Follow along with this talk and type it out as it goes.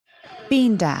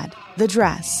Bean Dad, The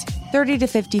Dress, 30 to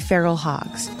 50 Feral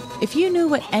Hogs. If you knew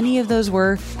what any of those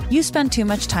were, you spend too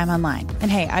much time online.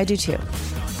 And hey, I do too.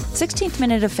 16th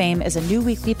Minute of Fame is a new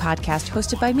weekly podcast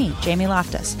hosted by me, Jamie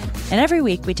Loftus. And every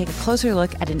week we take a closer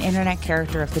look at an internet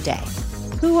character of the day.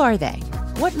 Who are they?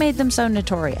 What made them so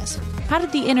notorious? How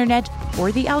did the internet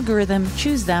or the algorithm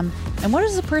choose them? And what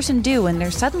does a person do when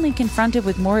they're suddenly confronted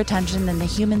with more attention than the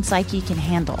human psyche can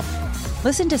handle?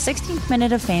 Listen to 16th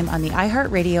Minute of Fame on the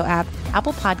iHeartRadio app,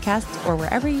 Apple Podcasts, or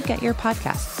wherever you get your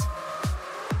podcasts.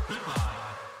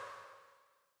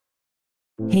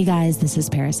 Hey guys, this is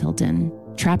Paris Hilton.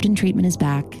 Trapped in Treatment is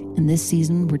back, and this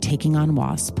season we're taking on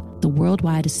WASP, the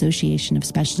Worldwide Association of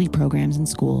Specialty Programs in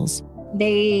Schools.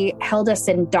 They held us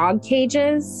in dog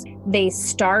cages. They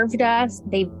starved us.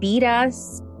 They beat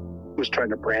us. Was trying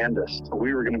to brand us. So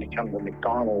we were going to become the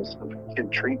McDonald's of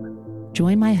kid treatment.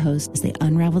 Join my hosts as they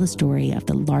unravel the story of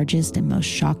the largest and most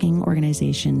shocking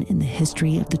organization in the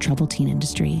history of the troubled teen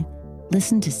industry.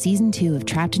 Listen to Season 2 of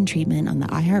Trapped in Treatment on the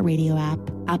iHeartRadio app,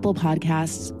 Apple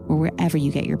Podcasts, or wherever you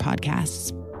get your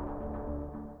podcasts.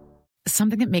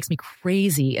 Something that makes me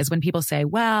crazy is when people say,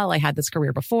 well, I had this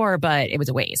career before, but it was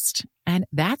a waste. And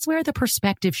that's where the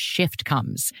perspective shift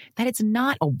comes, that it's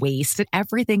not a waste, that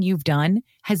everything you've done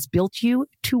has built you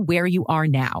to where you are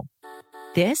now.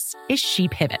 This is She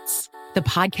Pivots, the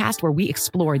podcast where we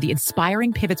explore the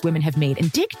inspiring pivots women have made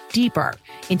and dig deeper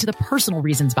into the personal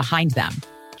reasons behind them.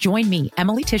 Join me,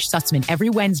 Emily Tish Sussman, every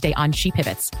Wednesday on She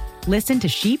Pivots. Listen to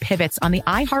She Pivots on the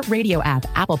iHeartRadio app,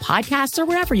 Apple Podcasts, or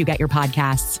wherever you get your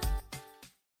podcasts.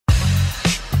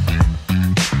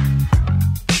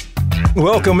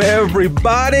 Welcome,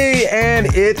 everybody, and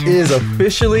it is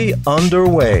officially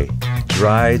underway.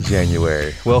 Dry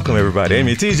January. Welcome, everybody.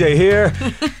 Amy TJ here.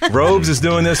 Robes is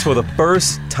doing this for the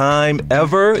first time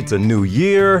ever. It's a new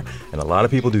year, and a lot of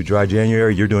people do Dry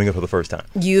January. You're doing it for the first time.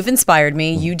 You've inspired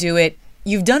me. You do it.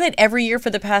 You've done it every year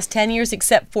for the past 10 years,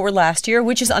 except for last year,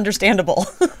 which is understandable.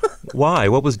 Why?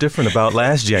 What was different about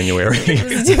last January?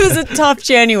 It was a tough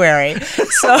January.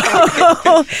 So,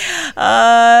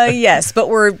 yes, but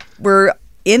we're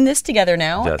in this together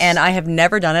now, yes. And I have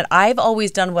never done it. I've always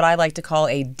done what I like to call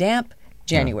a damp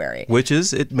January. Which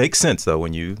is, it makes sense, though,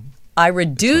 when you... I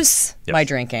reduce my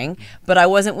drinking, but I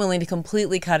wasn't willing to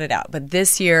completely cut it out. But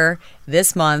this year,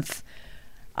 this month...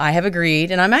 I have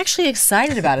agreed, and I'm actually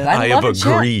excited about it. I have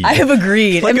agreed.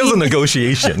 Like it was a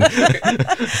negotiation.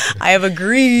 I have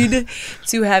agreed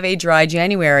to have a dry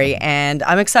January, and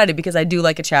I'm excited because I do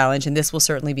like a challenge, and this will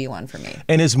certainly be one for me.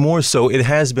 And it's more so, it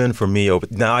has been for me.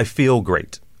 Now I feel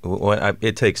great.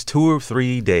 It takes 2 or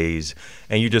 3 days,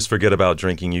 and you just forget about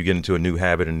drinking. You get into a new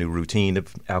habit, a new routine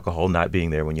of alcohol not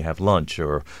being there when you have lunch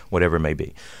or whatever it may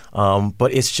be.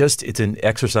 But it's an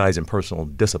exercise in personal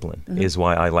discipline is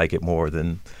why I like it more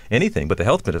than anything. But the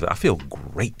health benefit, I feel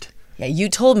great. Yeah, you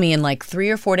told me in like 3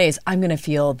 or 4 days, I'm going to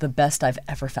feel the best I've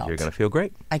ever felt. You're going to feel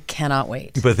great. I cannot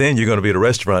wait. But then you're going to be at a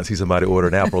restaurant, see somebody order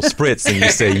an Aperol Spritz, and you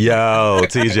say, yo,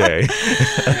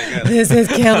 TJ. This is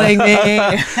killing me.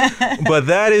 But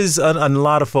that is a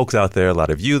lot of folks out there, a lot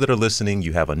of you that are listening,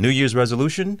 you have a New Year's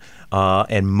resolution.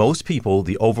 And most people,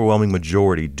 the overwhelming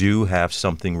majority, do have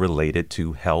something related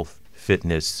to health,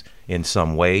 fitness in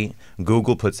some way.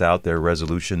 Google puts out their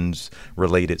resolutions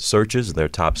related searches, their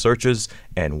top searches,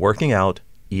 and working out,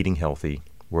 eating healthy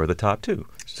were the top 2.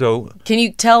 So can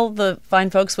you tell the fine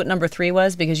folks what number 3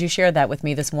 was? Because you shared that with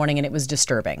me this morning and it was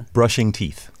disturbing. Brushing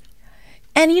teeth.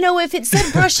 And, you know, if it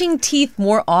said brushing teeth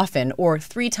more often or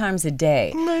 3 times a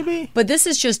day. Maybe. But this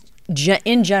is just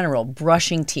in general,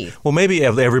 brushing teeth. Well, maybe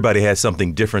everybody has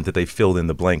something different that they filled in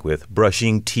the blank with.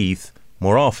 Brushing teeth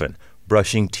more often.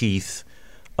 Brushing teeth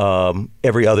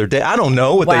every other day. I don't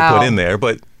know what they put in there,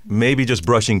 but maybe just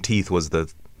brushing teeth was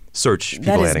the search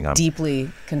people adding on. That is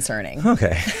deeply concerning.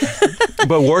 Okay.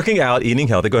 But working out, eating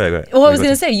healthy. Go ahead. Well, I was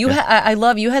going to say, you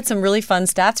had some really fun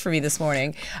stats for me this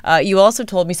morning. You also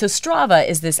told me, so Strava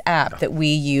is this app that we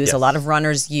use, a lot of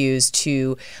runners use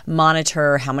to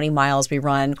monitor how many miles we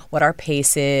run, what our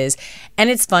pace is.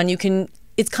 And it's fun.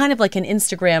 It's kind of like an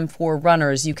Instagram for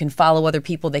runners. You can follow other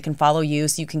people. They can follow you,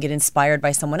 so you can get inspired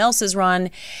by someone else's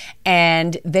run.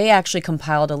 And they actually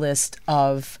compiled a list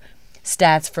of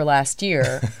stats for last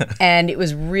year, and it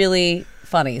was really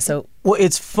funny. So, well,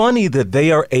 it's funny that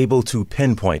they are able to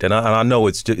pinpoint, and I know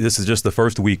this is just the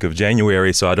first week of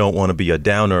January, so I don't want to be a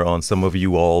downer on some of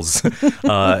you all's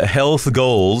health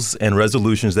goals and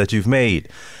resolutions that you've made.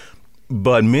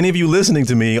 But many of you listening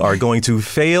to me are going to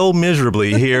fail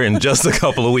miserably here in just a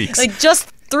couple of weeks. Like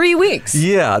just 3 weeks.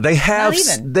 Yeah, they have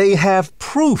Not even. they have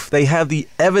proof. They have the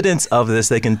evidence of this.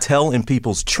 They can tell in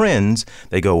people's trends.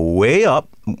 They go way up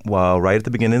right at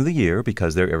the beginning of the year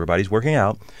because everybody's working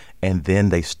out, and then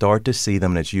they start to see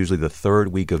them, and it's usually the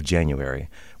third week of January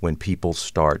when people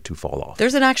start to fall off.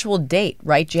 There's an actual date,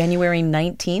 right? January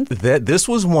 19th? This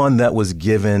was one that was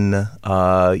given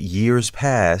years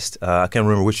past. I can't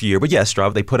remember which year, but yes,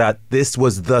 Strava, they put out, this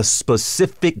was the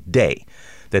specific day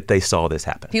that they saw this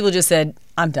happen. People just said,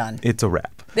 I'm done. It's a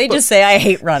wrap. They just say, I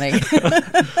hate running.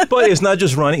 But it's not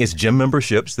just running, it's gym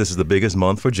memberships. This is the biggest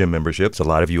month for gym memberships. A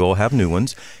lot of you all have new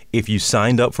ones. If you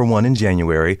signed up for one in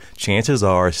January, chances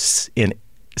are in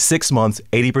 6 months,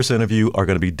 80% of you are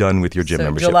going to be done with your gym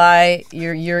membership. July,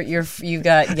 you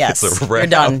got, yes, It's a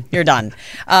wrap. You're done.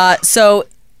 So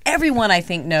everyone, I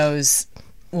think, knows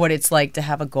what it's like to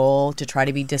have a goal, to try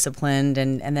to be disciplined,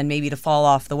 and then maybe to fall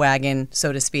off the wagon,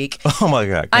 so to speak. Oh my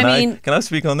God! Can I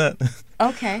speak on that?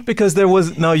 Okay. Because there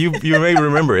was you may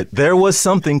remember it. There was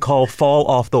something called Fall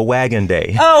Off the Wagon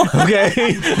Day. Oh.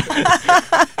 Okay.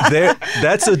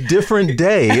 That's a different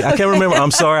day. I can't remember. I'm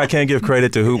sorry, I can't give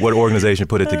credit to what organization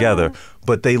put it together.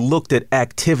 But they looked at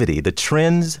activity, the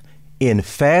trends in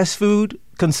fast food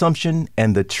consumption,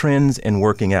 and the trends in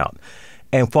working out.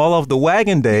 And Fall Off the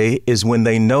Wagon Day is when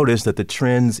they notice that the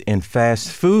trends in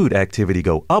fast food activity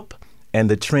go up and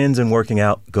the trends in working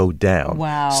out go down.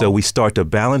 Wow. So we start to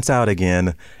balance out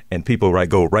again, and people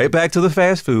go right back to the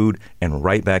fast food and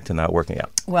right back to not working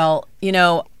out. Well,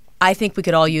 I think we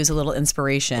could all use a little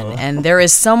inspiration. And there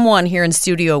is someone here in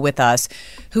studio with us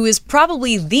who is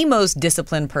probably the most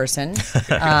disciplined person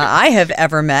I have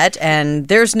ever met. And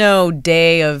there's no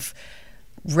day of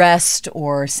rest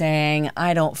or saying,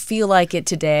 I don't feel like it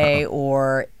today,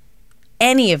 or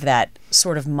any of that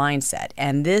sort of mindset.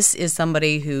 And this is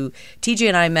somebody who TJ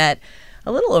and I met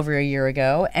a little over a year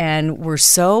ago and were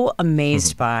so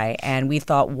amazed by, and we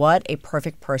thought, what a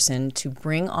perfect person to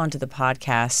bring onto the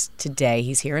podcast today.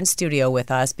 He's here in studio with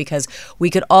us because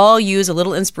we could all use a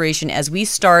little inspiration as we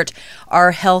start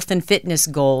our health and fitness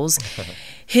goals.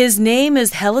 His name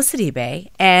is Helle Sidibe,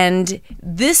 and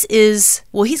this is,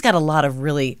 he's got a lot of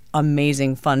really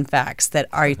amazing fun facts that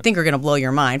I think are going to blow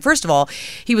your mind. First of all,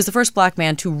 he was the first black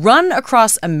man to run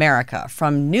across America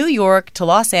from New York to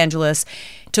Los Angeles.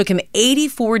 It took him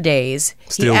 84 days.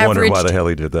 Still wondering why the hell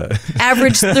he did that.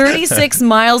 Averaged 36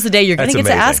 miles a day. You're going to get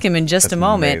amazing. to ask him in just a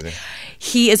moment. Amazing.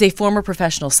 He is a former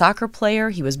professional soccer player.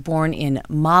 He was born in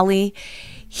Mali.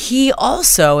 He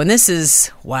also, and this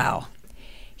is, wow,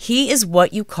 he is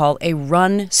what you call a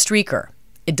run streaker.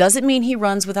 It doesn't mean he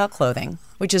runs without clothing,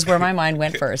 which is where my mind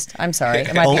went first. I'm sorry.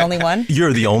 Am I the only one?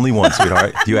 You're the only one,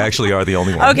 sweetheart. You actually are the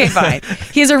only one. Okay, fine.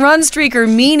 He's a run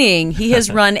streaker, meaning he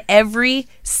has run every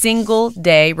single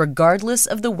day, regardless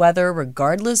of the weather,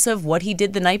 regardless of what he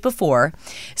did the night before,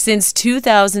 since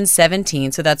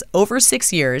 2017. So that's over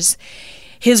 6 years.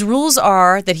 His rules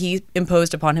are that he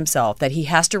imposed upon himself that he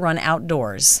has to run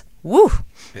outdoors. Woo!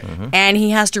 Mm-hmm. And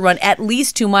he has to run at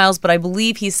least 2 miles, but I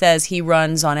believe he says he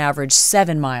runs on average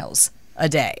 7 miles a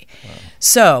day. Wow.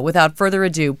 So, without further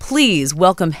ado, please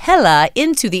welcome Helle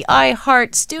into the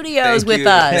iHeart Studios with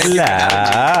us.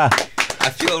 Helle. I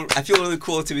feel really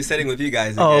cool to be sitting with you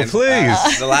guys again. Oh,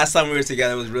 please. The last time we were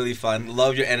together was really fun.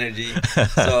 Love your energy.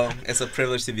 So it's a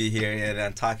privilege to be here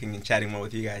and talking and chatting more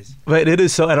with you guys. But it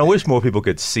is so, and I wish more people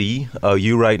could see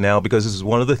you right now, because this is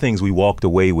one of the things we walked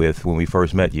away with when we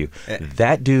first met you.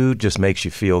 That dude just makes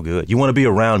you feel good. You want to be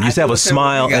around. You just have a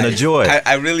smile and a joy.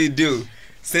 I really do.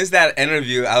 Since that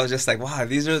interview, I was just like, wow,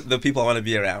 these are the people I want to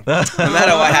be around. No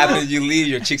matter what happens, you leave,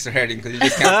 your cheeks are hurting because you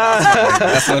just can't stop smiling.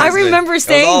 That's what I remember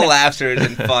saying it was all laughter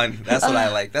and fun. That's what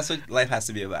I like. That's what life has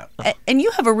to be about. And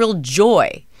you have a real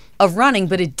joy of running,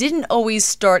 but it didn't always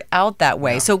start out that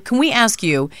way. No. So can we ask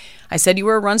you, I said you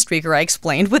were a run streaker. I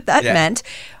explained what that meant.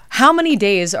 How many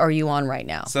days are you on right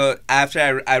now? So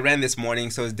after I ran this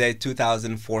morning, so it's day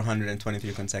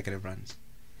 2,423 consecutive runs.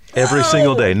 Every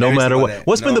single day, no matter what.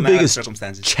 What's been the biggest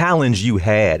challenge you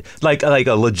had? Like a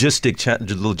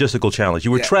logistical challenge.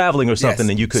 You were traveling or something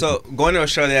and you couldn't. So going to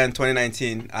Australia in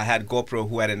 2019, I had GoPro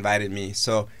who had invited me.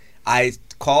 So I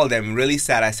called them really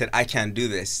sad. I said, I can't do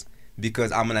this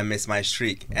because I'm going to miss my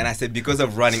streak. And I said, because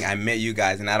of running, I met you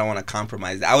guys and I don't want to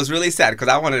compromise that. I was really sad because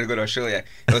I wanted to go to Australia.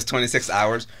 It was 26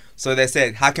 hours. So they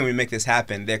said, how can we make this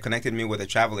happen? They connected me with a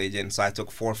travel agent. So I took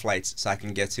 4 flights so I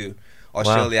can get to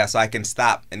Australia, so I can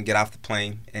stop and get off the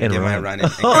plane and get my run in.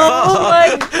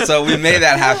 So we made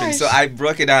that happen. So I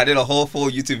broke it down. I did a whole full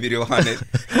YouTube video on it,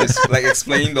 just like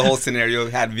explaining the whole scenario.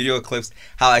 Had video clips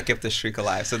how I kept the streak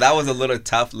alive. So that was a little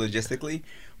tough logistically,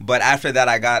 But after that,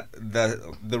 I got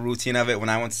the routine of it. When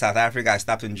I went to South Africa, I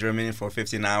stopped in Germany for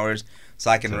 15 hours so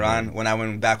I can run. When I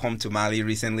went back home to Mali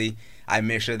recently, I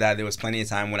made sure that there was plenty of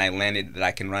time when I landed that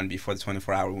I can run before the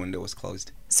 24-hour window was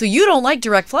closed. So you don't like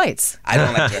direct flights? I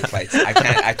don't like direct flights.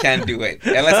 I can't do it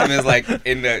unless I'm just like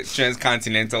in the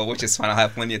transcontinental, which is fine. I'll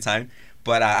have plenty of time.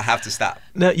 But I have to stop.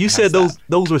 Now, you said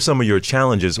those were some of your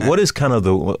challenges. What is kind of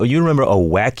you remember a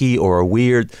wacky or a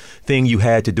weird thing you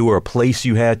had to do or a place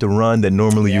you had to run that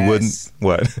normally you wouldn't?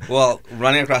 What? Well,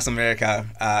 running across America,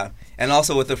 and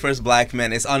also with the first black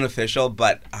man, it's unofficial,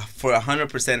 but for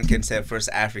 100% can say first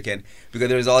African, because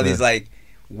there's all these like,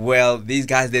 well, these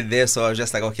guys did this, so I was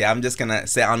just like, okay, I'm just going to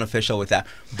say unofficial with that.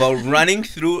 But running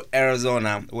through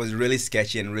Arizona was really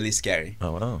sketchy and really scary.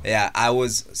 Oh, wow. Yeah, I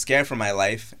was scared for my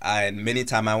life. And many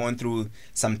times I went through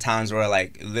some towns where,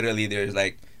 like, literally there's,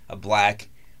 like, a black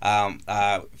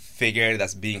figure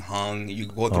that's being hung. You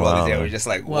go through all these areas, just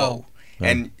like, whoa.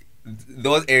 And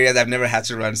those areas I've never had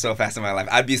to run so fast in my life.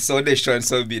 I'd be so destroyed and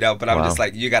so beat up, but I'm just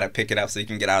like, you got to pick it up so you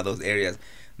can get out of those areas.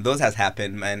 Those has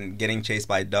happened, and getting chased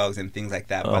by dogs and things like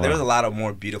that. But there was a lot of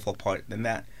more beautiful part than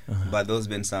that. But those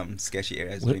been some sketchy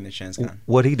areas during the Transcon.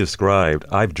 What he described,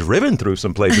 I've driven through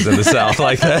some places in the South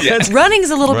like that. Running's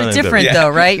a little bit different, though,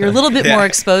 right? You're a little bit more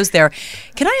exposed there.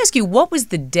 Can I ask you, what was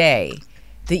the day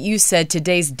that you said,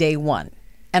 today's day one,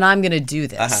 and I'm going to do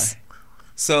this?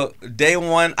 So day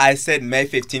one, I said May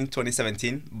 15th,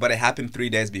 2017, but it happened 3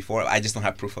 days before. I just don't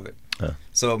have proof of it.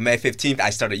 So May 15th, I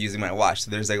started using my watch.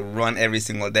 So there's like run every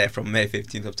single day from May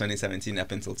 15th of 2017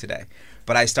 up until today.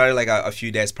 But I started like a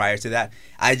few days prior to that.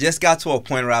 I just got to a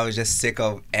point where I was just sick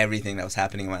of everything that was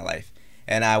happening in my life.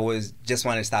 And I was just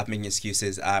wanted to stop making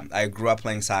excuses. I grew up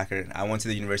playing soccer. I went to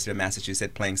the University of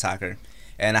Massachusetts playing soccer.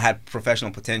 And I had professional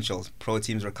potentials. Pro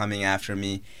teams were coming after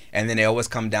me. And then they always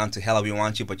come down to, hell, we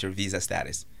want you, but your visa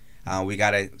status. We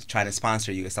got to try to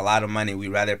sponsor you. It's a lot of money. We'd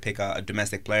rather pick a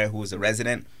domestic player who's a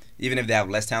resident. Even if they have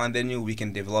less talent than you, we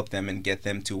can develop them and get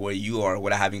them to where you are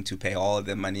without having to pay all of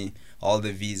the money, all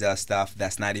the visa stuff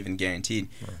that's not even guaranteed.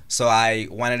 Right. So I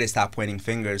wanted to stop pointing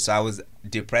fingers. So I was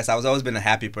depressed. I was always been a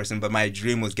happy person, but my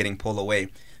dream was getting pulled away.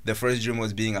 The first dream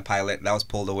was being a pilot. That was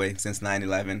pulled away since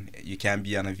 9/11. You can't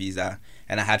be on a visa.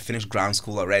 And I had finished ground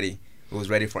school already. It was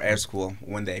ready for air school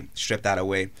when they stripped that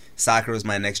away. Soccer was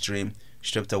my next dream,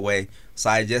 stripped away. So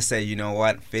I just say, you know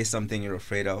what, face something you're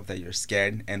afraid of, that you're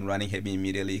scared, and running hit me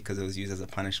immediately because it was used as a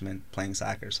punishment playing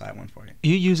soccer, so I went for it.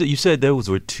 You said those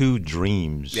were two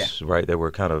dreams, right, that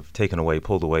were kind of taken away,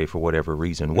 pulled away for whatever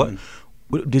reason.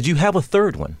 What did you have a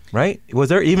third one, right? Was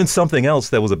there even something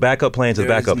else that was a backup plan to the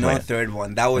backup plan? There was no third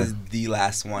one. That was the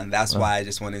last one. That's why I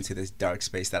just went into this dark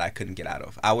space that I couldn't get out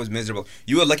of. I was miserable.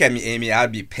 You would look at me, Amy,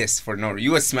 I'd be pissed for no reason.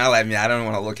 You would smile at me. I don't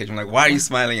want to look at you. I'm like, why are you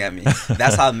smiling at me?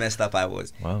 That's how messed up I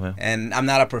was. Wow, man. And I'm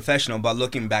not a professional, but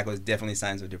looking back, it was definitely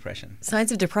signs of depression.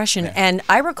 Signs of depression. Yeah. And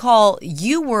I recall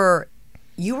you were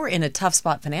in a tough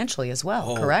spot financially as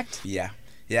well, correct? Yeah.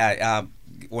 Yeah.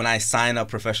 When I signed a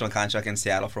professional contract in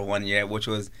Seattle for 1 year, which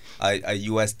was a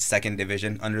U.S. second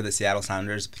division under the Seattle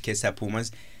Sounders, Kitsap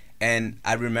Pumas, and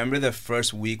I remember the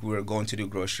first week we were going to do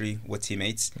grocery with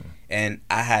teammates, and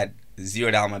I had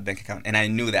 $0 in my bank account, and I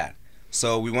knew that.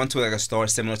 So we went to like a store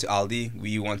similar to Aldi.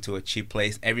 We went to a cheap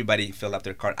place. Everybody filled up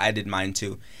their cart. I did mine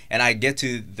too. And I get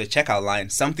to the checkout line.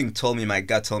 Something told me, my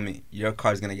gut told me, your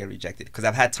card's going to get rejected. Because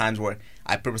I've had times where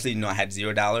I purposely know I had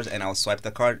 $0 and I'll swipe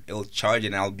the card. It'll charge it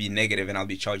and I'll be negative and I'll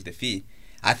be charged the fee.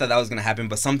 I thought that was going to happen,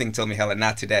 but something told me, hell,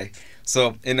 not today.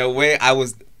 So in a way, I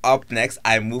was up next.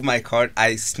 I moved my cart.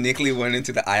 I sneakily went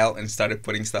into the aisle and started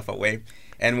putting stuff away.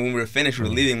 And when we were finished, we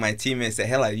were leaving, my teammates said,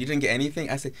 hell, you didn't get anything?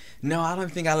 I said, no, I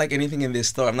don't think I like anything in this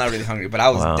store. I'm not really hungry, but I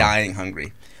was dying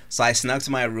hungry. So I snuck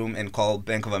to my room and called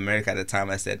Bank of America at the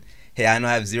time. I said, hey, I know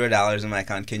I have $0 in my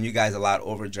account. Can you guys allow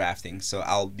overdrafting? So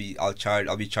I'll be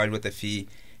charged with a fee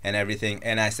and everything.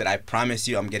 And I said, I promise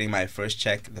you I'm getting my first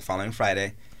check the following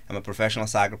Friday. I'm a professional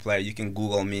soccer player. You can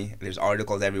Google me. There's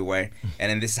articles everywhere.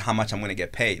 And then this is how much I'm going to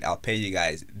get paid. I'll pay you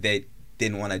guys. They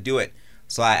didn't want to do it.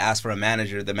 So I asked for a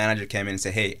manager. The manager came in and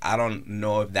said, hey, I don't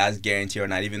know if that's guaranteed or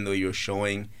not, even though you're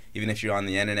showing, even if you're on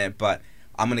the internet, but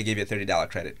I'm going to give you a $30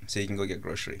 credit so you can go get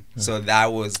grocery. So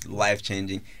that was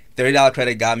life-changing. $30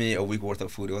 credit got me a week worth of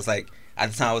food. It was like,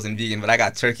 at the time I wasn't vegan, but I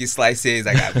got turkey slices,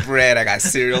 I got bread, I got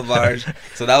cereal bars.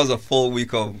 So that was a full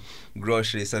week of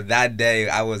groceries. So that day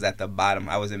I was at the bottom.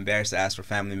 I was embarrassed to ask for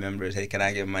family members, hey, can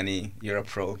I get money? You're a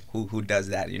pro. Who does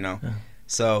that, you know?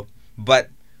 So, but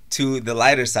to the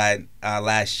lighter side,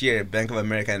 last year, Bank of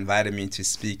America invited me to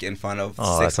speak in front of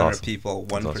 600 people,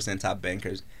 1% top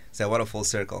bankers. So what a full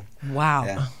circle. Wow.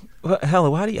 Yeah. Well,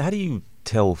 Hello, how do you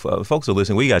tell folks who are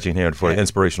listening, we got you in here for an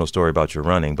inspirational story about your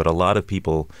running, but a lot of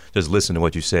people just listen to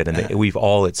what you said, and we've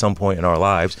all at some point in our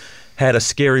lives had a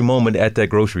scary moment at that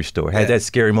grocery store, had that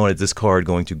scary moment, is this card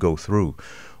going to go through?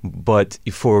 But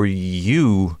for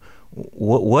you,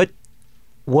 what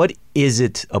is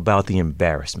it about the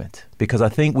embarrassment? Because I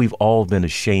think we've all been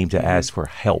ashamed to ask for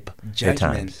help at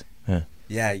times.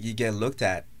 Yeah, you get looked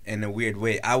at in a weird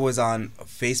way. I was on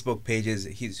Facebook pages.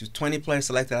 He's 20 players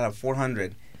selected out of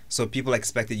 400. So people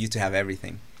expected you to have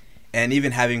everything. And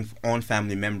even having own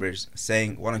family members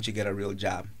saying, why don't you get a real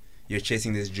job? You're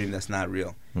chasing this dream that's not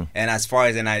real. And as far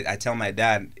as, and I tell my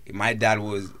dad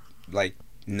was like,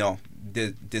 no,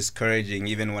 discouraging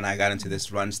even when I got into this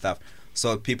run stuff.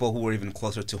 So people who were even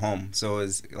closer to home. So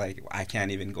it's like, I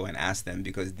can't even go and ask them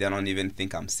because they don't even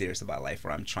think I'm serious about life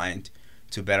or I'm trying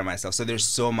to better myself. So there's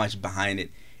so much behind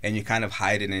it. And you kind of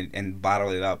hide it and bottle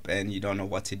it up, and you don't know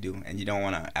what to do, and you don't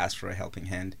want to ask for a helping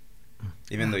hand,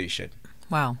 even though you should.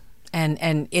 Wow.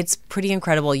 And it's pretty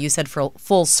incredible. You said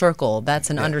full circle.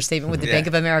 That's an understatement with the Bank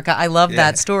of America. I love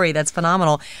that story. That's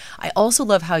phenomenal. I also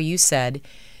love how you said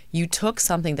you took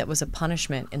something that was a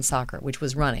punishment in soccer, which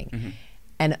was running,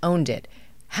 and owned it.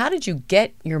 How did you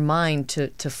get your mind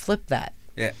to flip that?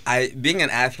 Yeah, being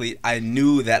an athlete, I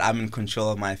knew that I'm in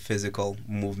control of my physical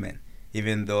movement,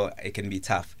 even though it can be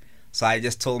tough. So I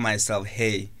just told myself,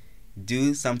 hey,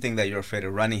 do something that you're afraid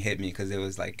of. Running hit me because it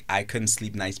was like I couldn't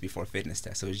sleep nights before fitness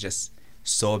test. It was just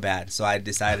so bad. So I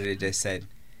decided to just said,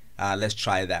 let's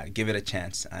try that. Give it a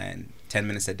chance. And 10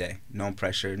 minutes a day. No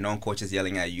pressure. No coaches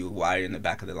yelling at you while you're in the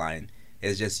back of the line.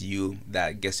 It's just you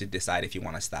that gets to decide if you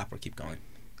want to stop or keep going.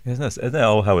 Isn't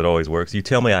that how it always works? You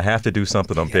tell me I have to do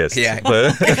something, I'm pissed. Yeah.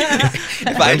 But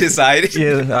if I decide.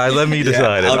 Let me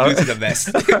decide. I'll do to the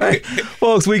best. All right.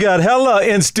 Folks, we got Hella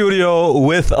in studio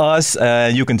with us,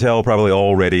 and you can tell probably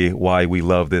already why we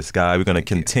love this guy. We're going to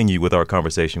continue with our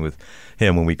conversation with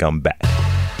him when we come back.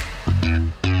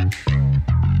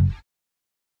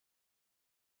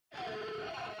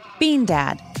 Bean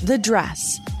Dad, The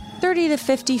Dress, 30 to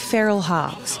 50 feral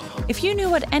hogs. If you knew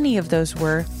what any of those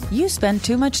were, you spend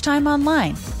too much time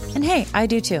online. And hey, I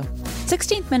do too.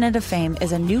 16th Minute of Fame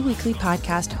is a new weekly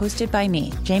podcast hosted by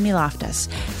me, Jamie Loftus,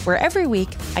 where every week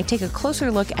I take a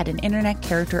closer look at an internet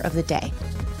character of the day.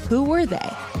 Who were they?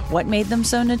 What made them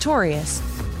so notorious?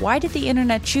 Why did the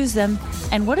internet choose them?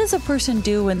 And what does a person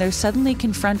do when they're suddenly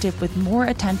confronted with more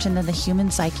attention than the human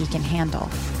psyche can handle?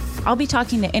 I'll be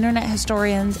talking to internet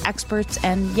historians, experts,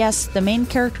 and yes, the main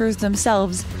characters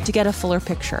themselves to get a fuller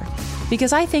picture.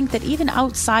 Because I think that even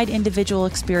outside individual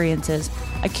experiences,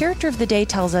 a character of the day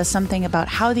tells us something about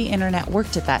how the internet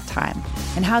worked at that time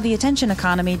and how the attention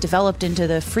economy developed into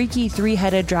the freaky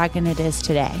three-headed dragon it is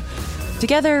today.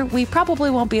 Together, we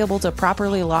probably won't be able to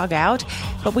properly log out,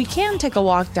 but we can take a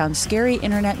walk down scary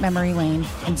internet memory lane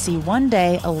and see one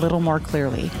day a little more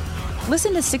clearly.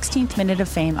 Listen to 16th Minute of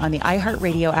Fame on the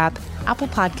iHeartRadio app, Apple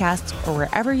Podcasts, or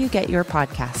wherever you get your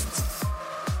podcasts.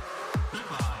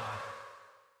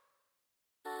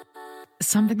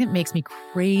 Something that makes me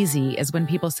crazy is when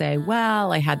people say,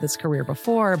 well, I had this career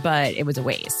before, but it was a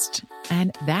waste.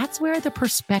 And that's where the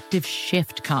perspective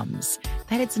shift comes,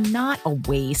 that it's not a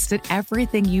waste, that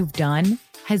everything you've done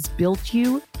has built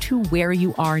you to where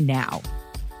you are now.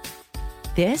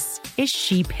 This is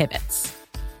She Pivots,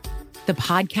 the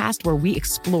podcast where we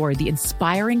explore the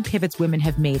inspiring pivots women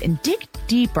have made and dig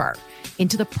deeper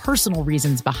into the personal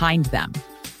reasons behind them.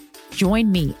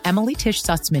 Join me, Emily Tish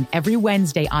Sussman, every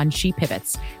Wednesday on She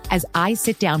Pivots as I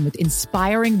sit down with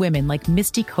inspiring women like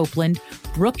Misty Copeland,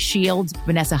 Brooke Shields,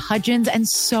 Vanessa Hudgens, and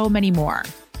so many more.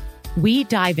 We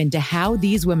dive into how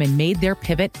these women made their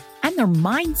pivot and their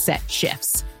mindset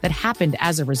shifts that happened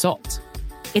as a result.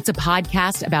 It's a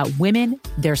podcast about women,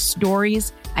 their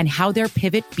stories, and how their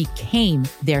pivot became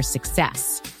their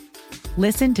success.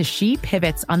 Listen to She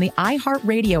Pivots on the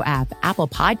iHeartRadio app, Apple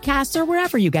Podcasts, or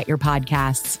wherever you get your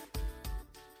podcasts.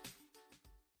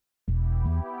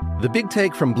 The Big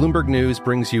Take from Bloomberg News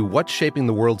brings you what's shaping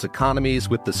the world's economies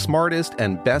with the smartest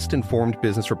and best-informed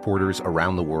business reporters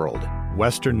around the world.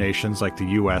 Western nations like the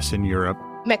U.S. and Europe.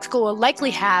 Mexico will likely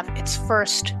have its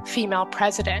first female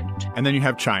president. And then you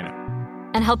have China.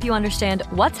 And help you understand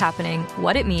what's happening,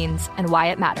 what it means, and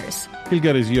why it matters. He'll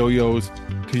get his yo-yos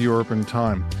to Europe in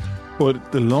time.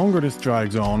 But the longer this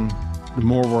drags on, the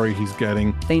more worry he's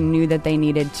getting. They knew that they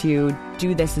needed to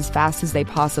do this as fast as they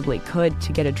possibly could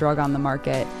to get a drug on the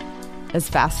market as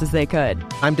fast as they could.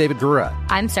 I'm David Gura.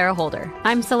 I'm Sarah Holder.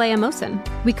 I'm Saleha Mohsen.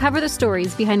 We cover the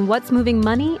stories behind what's moving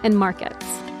money and markets.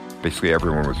 Basically,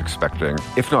 everyone was expecting,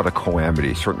 if not a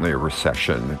calamity, certainly a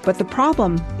recession. But the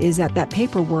problem is that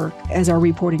paperwork, as our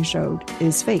reporting showed,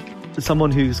 is fake.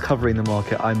 someone who's covering the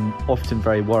market, I'm often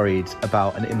very worried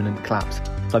about an imminent collapse.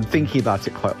 So I'm thinking about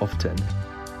it quite often.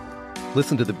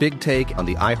 Listen to The Big Take on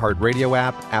the iHeartRadio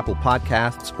app, Apple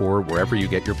Podcasts, or wherever you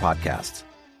get your podcasts.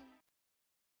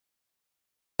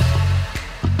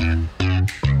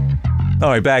 All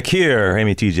right, back here,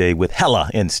 Amy TJ with Hella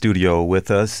in studio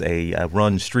with us, a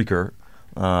run streaker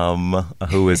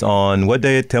who is on what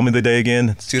day? Tell me the day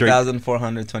again.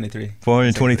 2,423.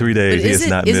 423 days. He has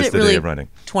not missed a day of running.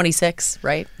 26,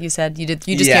 right? You said you did.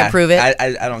 You just can't prove it.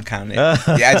 I don't count it.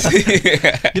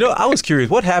 I was curious.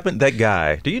 What happened? That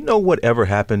guy. Do you know whatever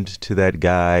happened to that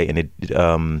guy? And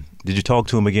it. Did you talk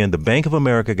to him again? The Bank of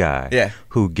America guy,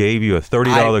 who gave you a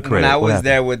 $30 credit. When I was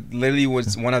there was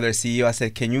one of their CEO. I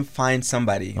said, "Can you find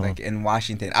somebody like in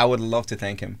Washington? I would love to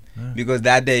thank him because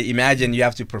that day, imagine you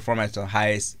have to perform at the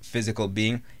highest physical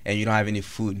being, and you don't have any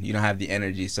food, you don't have the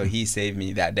energy. So he saved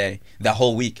me that day, the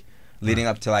whole week, leading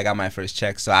up till I got my first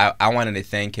check. So I wanted to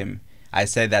thank him. I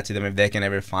said that to them if they can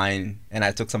ever find, and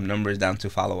I took some numbers down to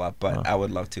follow up, but I would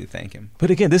love to thank him.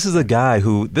 But again, this is a guy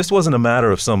who, this wasn't a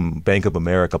matter of some Bank of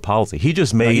America policy. He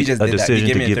just made a decision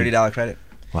to give me a $30 credit.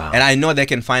 Wow. And I know they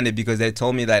can find it because they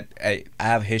told me that I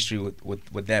have history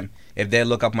with them. If they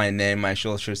look up my name, my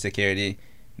social security,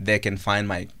 they can find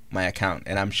my account,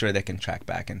 and I'm sure they can track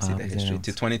back and see the history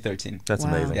to 2013. That's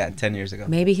amazing. Yeah, 10 years ago.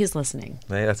 Maybe he's listening.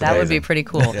 That would be pretty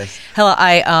cool. Yes.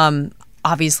 Hella,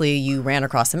 obviously, you ran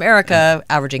across America,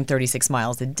 averaging 36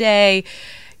 miles a day.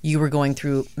 You were going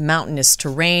through mountainous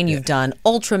terrain. You've done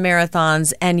ultra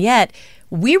marathons. And yet,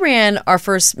 we ran our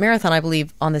first marathon, I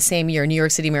believe, on the same year, New York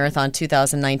City Marathon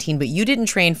 2019. But you didn't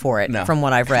train for it, from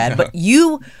what I've read. But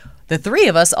you, the three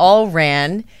of us, all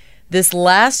ran this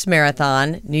last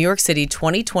marathon, New York City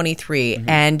 2023.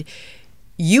 And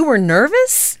you were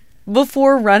nervous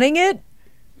before running it?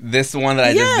 This one that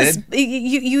I just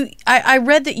did? I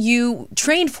read that you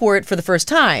trained for it for the first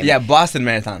time. Yeah, Boston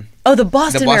Marathon. Oh, the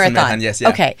Boston Marathon. Yes, yeah.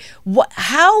 Okay.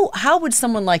 How would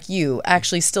someone like you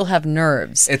actually still have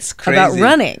nerves it's crazy about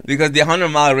running? Because the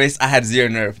 100-mile race, I had zero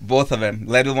nerve. Both of them.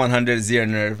 Leadville 100, zero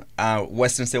nerve.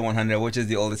 Western State 100, which is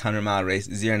the oldest 100-mile race,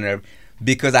 zero nerve.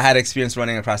 Because I had experience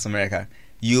running across America.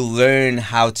 You learn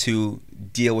how to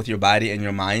deal with your body and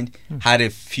your mind, how to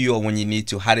fuel when you need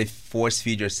to, how to force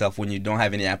feed yourself when you don't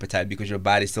have any appetite because your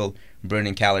body's still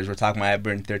burning calories. We're talking about I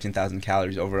burned 13,000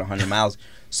 calories over 100 miles.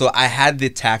 So I had the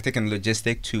tactic and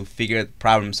logistic to figure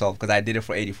problem solve because I did it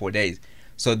for 84 days.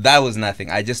 So that was nothing.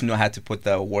 I just knew how to put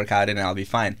the workout in and I'll be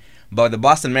fine. But the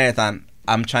Boston Marathon,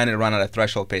 I'm trying to run at a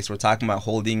threshold pace. We're talking about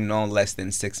holding no less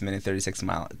than 6 minutes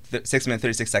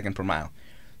 36 seconds per mile.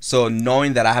 So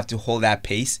knowing that I have to hold that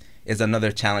pace is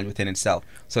another challenge within itself.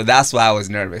 So that's why I was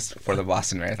nervous for the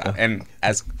Boston Marathon. And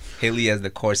as hilly as the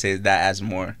course is, that adds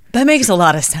more. That makes a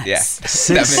lot of sense. Yeah.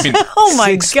 Oh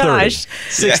my gosh.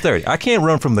 6:30. I can't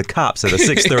run from the cops at a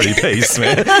 6:30 pace,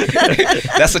 man.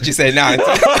 That's what you say now.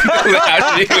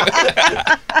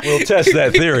 We'll test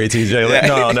that theory, TJ.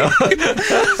 Yeah. No.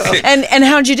 And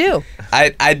how'd you do?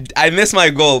 I missed my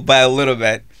goal by a little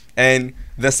bit. And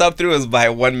the sub-3 was by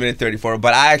 1 minute 34.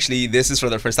 But this is for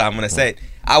the first time I'm going to say it.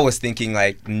 I was thinking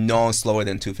like no slower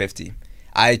than 250.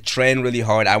 I trained really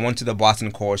hard. I went to the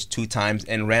Boston course 2 times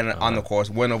and ran on the course,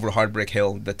 went over Heartbreak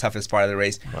Hill, the toughest part of the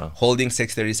race, holding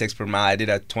 6:36 per mile. I did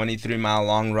a 23-mile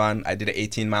long run. I did an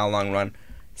 18-mile long run,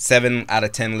 7 out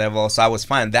of 10 level. So I was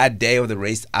fine. That day of the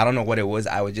race, I don't know what it was.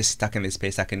 I was just stuck in this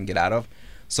pace I couldn't get out of.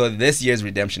 So this year's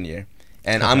redemption year.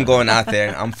 And I'm going out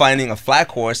there. I'm finding a flat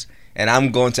course. And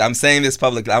I'm saying this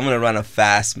publicly, I'm going to run a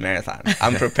fast marathon.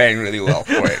 I'm preparing really well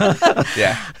for it.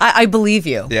 Yeah. I believe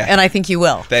you. Yeah. And I think you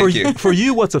will. Thank you. For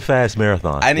you, what's a fast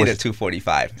marathon? I need a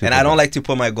 2:45. And I don't like to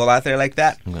put my goal out there like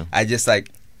that. Okay. I just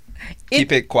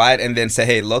keep it quiet and then say,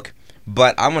 hey, look.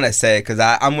 But I'm going to say it because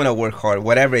I'm going to work hard,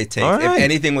 whatever it takes. Right. If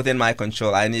anything within my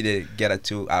control, I need to get a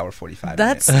 2-hour 45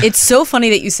 minutes. It's so funny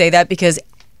that you say that because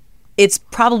it's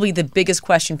probably the biggest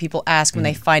question people ask when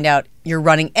they find out you're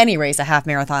running any race, a half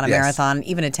marathon, a marathon,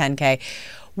 even a 10K.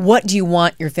 What do you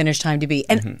want your finish time to be?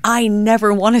 And I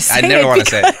never want to say it. I never want to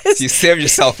say it. You save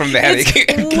yourself from the headache.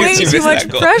 It's way too much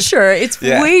pressure. It's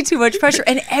way too much pressure.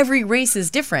 And every race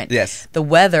is different. Yes. The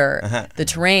weather, the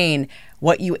terrain,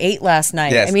 what you ate last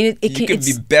night. Yes. I mean, you could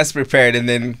be best prepared and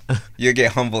then you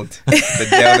get humbled the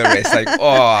day of the race. Like,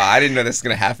 oh, I didn't know this was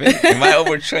going to happen. Am I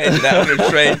overtrained? Did I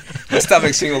undertrain? My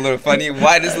stomach's feeling a little funny.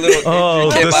 Why does little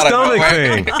injury came out of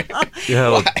nowhere?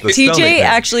 TJ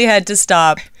actually had to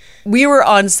stop. We were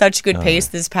on such good pace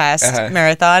this past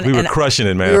marathon. We were crushing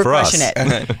it, man, we were for crushing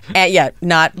it.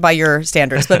 Not by your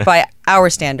standards, but by our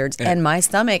standards. And my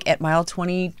stomach at mile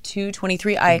 22,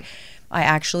 23, I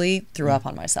actually threw up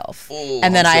on myself. Oh,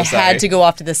 and then I'm so I had sorry. to go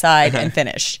off to the side and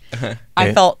finish.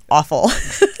 I felt awful.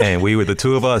 And we were the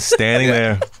two of us standing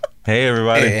there. Hey,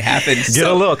 everybody. Hey, it happens. Get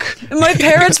a look. My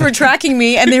parents were tracking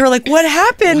me, and they were like, what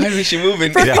happened? Why was she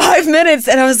moving? For 5 minutes.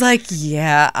 And I was like,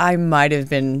 yeah, I might have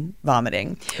been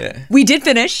vomiting. Yeah. We did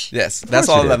finish. Yes, that's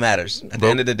all that matters at the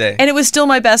end of the day. And it was still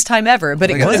my best time ever, but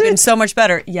it Was could have it? been so much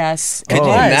better. Yes. Could it you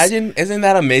was. imagine? Isn't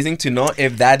that amazing to know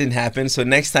if that didn't happen? So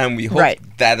next time we hope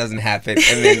that doesn't happen.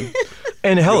 And then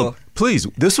And hell, please,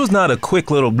 this was not a quick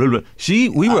little blah, blah.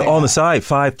 We were on the side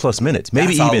 5+ minutes,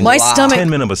 maybe That's a even My stomach 10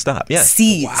 minutes of a stop. Yeah.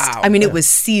 Seized. I mean, it was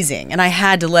seizing, and I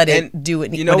had to let it do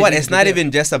it. You know what? It's not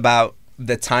even just about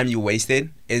the time you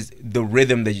wasted. It's the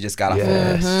rhythm that you just got off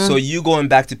Yes. of. So you going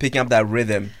back to picking up that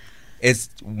rhythm is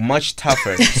much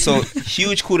tougher. So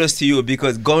huge kudos to you,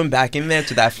 because going back in there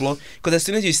to that flow, because as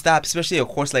soon as you stop, especially a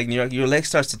course like New York, your leg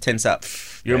starts to tense up.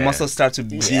 Your muscles start to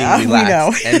be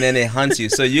relaxed, and then it hunts you.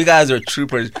 So you guys are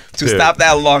troopers to stop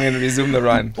that long and resume the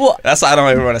run. Well, that's why I don't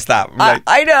ever want to stop. I'm like,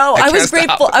 I know. I was can't stop.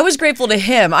 grateful. I was grateful to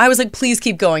him. I was like, please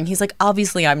keep going. He's like,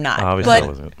 obviously I'm not. Obviously I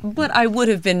wasn't. But I would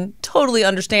have been totally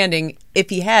understanding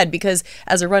if he had, because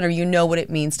as a runner, you know what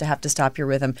it means to have to stop your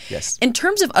rhythm. Yes. In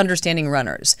terms of understanding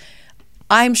runners,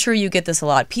 I'm sure you get this a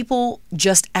lot. People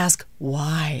just ask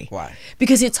why. Why?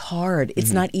 Because it's hard.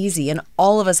 It's not easy. And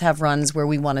all of us have runs where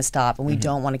we want to stop and we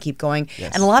don't want to keep going.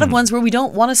 Yes. And a lot of ones where we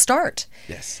don't want to start.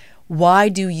 Yes. Why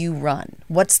do you run?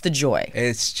 What's the joy?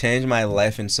 It's changed my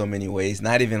life in so many ways.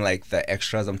 Not even like the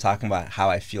extras. I'm talking about how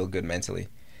I feel good mentally.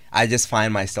 I just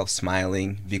find myself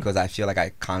smiling because I feel like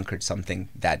I conquered something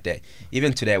that day.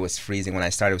 Even today it was freezing. When I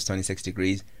started, it was 26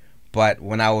 degrees. But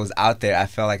when I was out there, I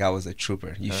felt like I was a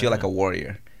trooper. You feel like a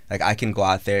warrior. Like I can go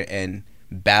out there and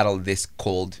battle this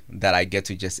cold that I get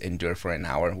to just endure for an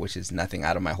hour, which is nothing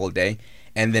out of my whole day.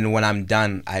 And then when I'm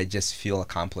done, I just feel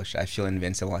accomplished. I feel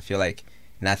invincible. I feel like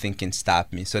nothing can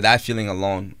stop me. So that feeling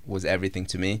alone was everything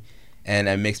to me. And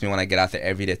it makes me want to get out there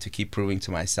every day to keep proving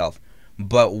to myself.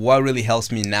 But what really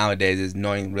helps me nowadays is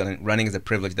knowing running is a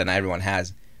privilege that not everyone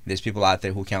has. There's people out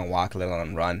there who can't walk, let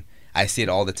alone run. I see it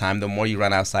all the time. The more you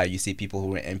run outside, you see people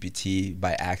who are amputee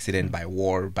by accident, by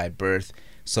war, by birth.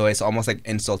 So it's almost like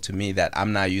insult to me that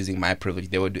I'm not using my privilege.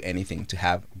 They would do anything to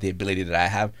have the ability that I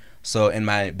have. So in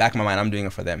my back of my mind, I'm doing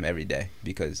it for them every day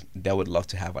because they would love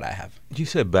to have what I have. You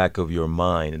said back of your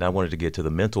mind, and I wanted to get to the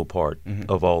mental part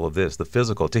of all of this, the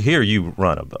physical. To hear you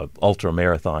run an ultra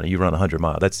marathon, you run 100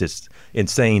 miles, that's just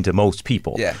insane to most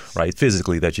people, right?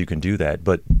 Physically that you can do that.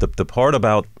 But the part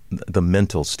about the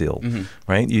mental still,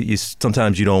 right? You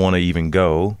sometimes you don't want to even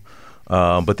go.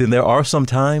 But then there are some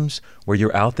times where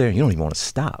you're out there and you don't even want to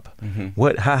stop.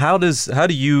 How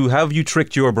have you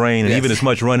tricked your brain, and even as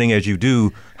much running as you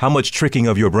do, how much tricking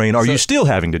of your brain are you still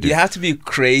having to do? You have to be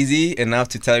crazy enough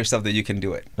to tell yourself that you can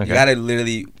do it. Okay. You got to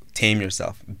literally tame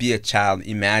yourself. Be a child.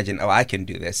 Imagine, oh, I can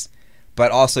do this.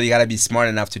 But also you got to be smart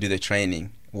enough to do the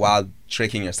training while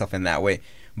tricking yourself in that way.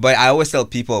 But I always tell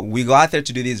people, we go out there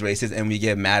to do these races and we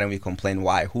get mad and we complain.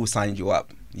 Why? Who signed you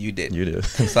up? You did. You did.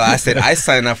 So I said, I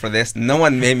signed up for this. No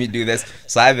one made me do this.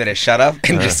 So I better shut up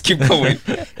and just keep going.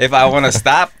 If I want to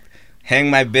stop, hang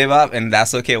my bib up, and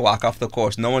that's okay. Walk off the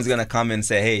course. No one's going to come and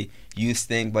say, hey, you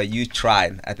stink, but you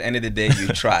tried. At the end of the day, you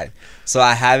tried. So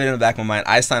I have it in the back of my mind.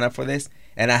 I signed up for this.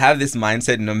 And I have this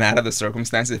mindset, no matter the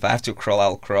circumstances, if I have to crawl,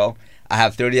 I'll crawl. I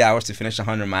have 30 hours to finish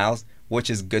 100 miles, which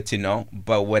is good to know.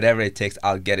 But whatever it takes,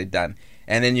 I'll get it done.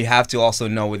 And then you have to also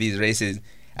know with these races,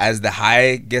 as the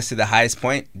high gets to the highest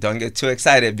point, don't get too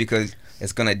excited because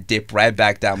it's going to dip right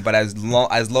back down. But as low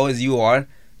as you are,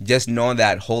 just know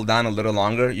that hold on a little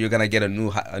longer, you're going to get a new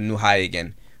high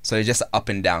again. So it's just up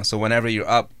and down. So whenever you're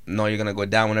up, know you're going to go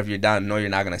down. Whenever you're down, know you're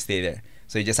not going to stay there.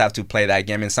 So you just have to play that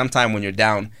game. And sometime when you're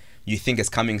down, you think it's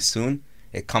coming soon.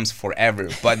 It comes forever.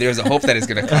 But there's a hope that it's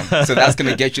going to come. So that's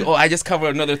going to get you, oh, I just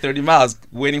covered another 30 miles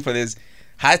waiting for this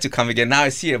high to come again. Now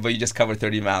it's here, but you just covered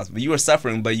 30 miles. But you were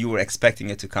suffering, but you were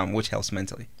expecting it to come, which helps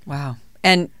mentally. Wow.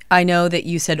 And I know that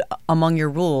you said among your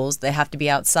rules, they have to be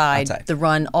outside. The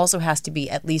run also has to be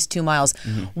at least 2 miles.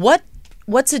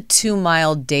 What's a 2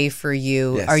 mile day for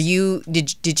you? Yes. Are you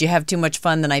did you have too much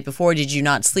fun the night before? Did you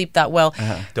not sleep that well?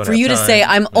 Don't For have you to time. say,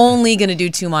 I'm only going to do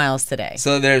 2 miles today.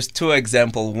 So there's two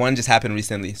examples. One just happened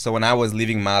recently. So when I was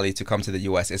leaving Mali to come to the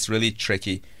U.S., it's really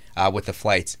tricky with the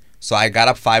flights. So I got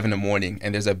up 5 in the morning,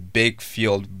 and there's a big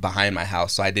field behind my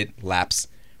house. So I did laps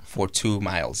for 2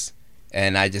 miles,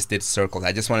 and I just did circles.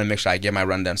 I just want to make sure I get my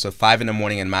run done. So 5 in the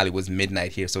morning in Mali was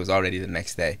midnight here, so it was already the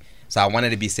next day. So I wanted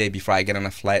to be safe before I get on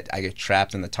a flight. I get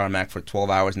trapped in the tarmac for 12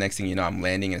 hours. Next thing you know, I'm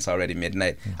landing and it's already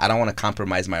midnight. I don't want to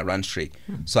compromise my run streak.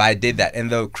 So I did that. And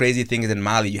the crazy thing is in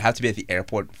Mali, you have to be at the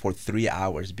airport for 3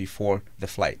 hours before the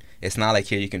flight. It's not like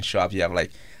here you can show up. You have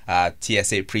like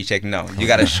TSA pre-check. No, you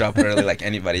got to show up early like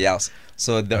anybody else.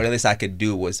 So the earliest I could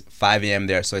do was 5 a.m.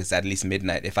 there, so it's at least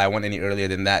midnight. If I went any earlier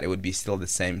than that, it would be still the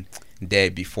same day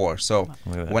before. So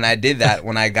when I did that,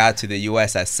 when I got to the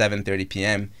U.S. at 7:30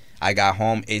 p.m., I got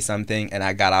home, ate something, and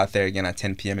I got out there again at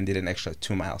 10 p.m. and did an extra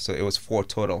 2 miles. So it was 4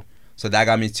 total. So that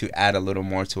got me to add a little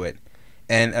more to it.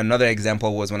 And another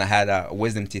example was when I had a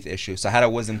wisdom teeth issue. So I had a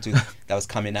wisdom tooth that was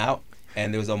coming out,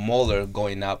 and there was a molar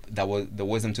going up. The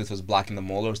wisdom tooth was blocking the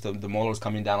molar. So the molar was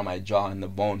coming down on my jaw and the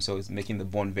bone. So it was making the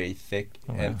bone very thick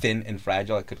and thin and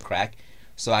fragile. It could crack.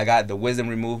 So I got the wisdom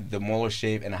removed, the molar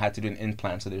shaved, and I had to do an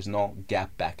implant. So there's no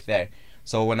gap back there.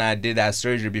 So when I did that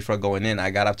surgery before going in, I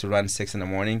got up to run 6 in the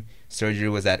morning. Surgery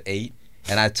was at 8.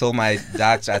 And I told my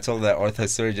doctor, I told the ortho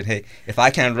surgeon, hey, if I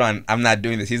can't run, I'm not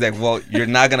doing this. He's like, well, you're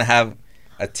not going to have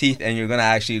a teeth and you're going to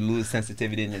actually lose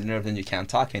sensitivity in your nerves and you can't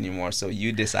talk anymore. So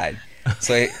you decide.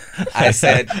 So I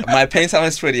said, my pain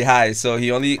tolerance is pretty high. So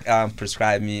he only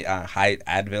prescribed me high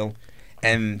Advil.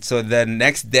 And so the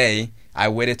next day, I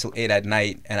waited till 8 at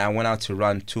night and I went out to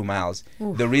run 2 miles.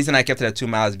 Oof. The reason I kept it at 2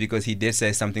 miles is because he did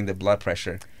say something to blood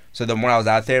pressure. So the more I was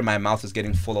out there, my mouth was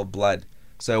getting full of blood.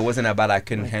 So it wasn't about I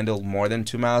couldn't handle more than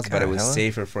 2 miles, but it was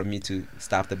safer for me to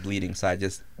stop the bleeding. So I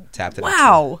just tapped it.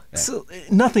 Wow. Yeah. So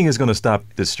nothing is going to stop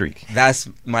this streak. That's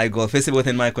my goal. If it's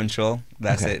within my control,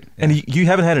 that's it. Yeah. And you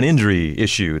haven't had an injury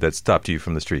issue that stopped you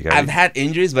from the streak, have you? I've had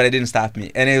injuries, but it didn't stop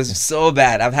me. And it was so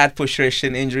bad. I've had posterior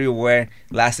shin injury where it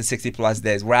lasted 60 plus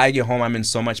days. Where I get home, I'm in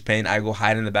so much pain. I go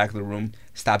hide in the back of the room,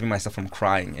 stopping myself from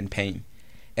crying in pain.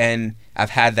 And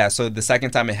I've had that. So the second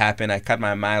time it happened, I cut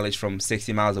my mileage from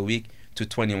 60 miles a week to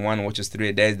 21, which is 3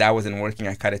 a day. That wasn't working.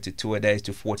 I cut it to 2 a day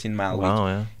to 14 mile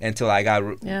a week until I got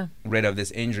rid of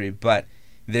this injury. But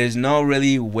there's no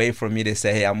really way for me to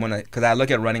say, hey, I'm going to, because I look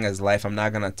at running as life. I'm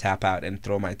not going to tap out and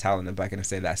throw my towel in the bucket and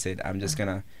say, that's it. I'm just going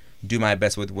to do my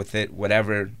best with it,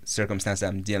 whatever circumstance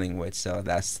I'm dealing with. So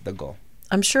that's the goal.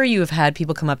 I'm sure you have had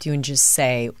people come up to you and just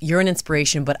say, you're an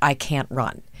inspiration, but I can't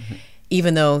run. Mm-hmm.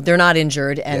 Even though they're not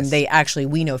injured and they actually,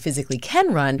 we know, physically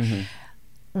can run. Mm-hmm.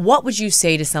 What would you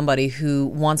say to somebody who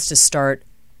wants to start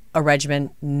a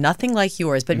regimen, nothing like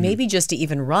yours, but maybe just to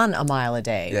even run a mile a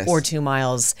day or 2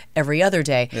 miles every other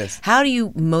day? Yes. How do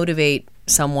you motivate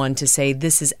someone to say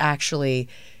this is actually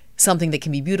something that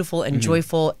can be beautiful and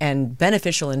joyful and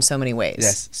beneficial in so many ways?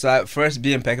 Yes. So first,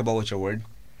 be impeccable with your word.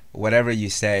 Whatever you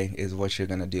say is what you're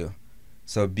going to do.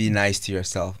 So be nice to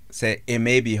yourself. Say, it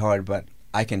may be hard, but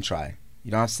I can try.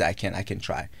 You don't have to say, I can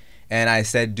try. And I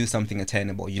said, do something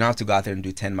attainable. You don't have to go out there and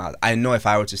do 10 miles. I know if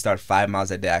I were to start 5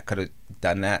 miles a day, I could have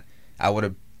done that. I would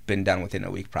have been done within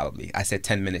a week probably. I said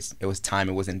 10 minutes. It was time.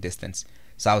 It wasn't distance.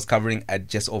 So I was covering at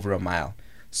just over a mile.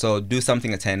 So do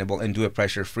something attainable and do it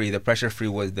pressure-free. The pressure-free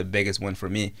was the biggest win for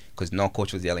me because no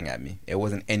coach was yelling at me. It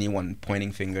wasn't anyone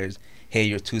pointing fingers. Hey,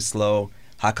 you're too slow.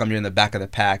 How come you're in the back of the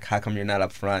pack? How come you're not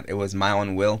up front? It was my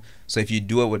own will. So if you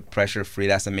do it with pressure-free,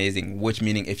 that's amazing. Which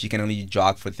meaning if you can only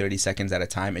jog for 30 seconds at a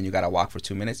time and you got to walk for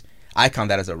 2 minutes, I count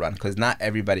that as a run because not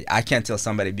everybody, I can't tell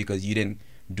somebody because you didn't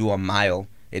do a mile,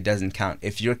 it doesn't count.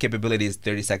 If your capability is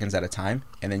 30 seconds at a time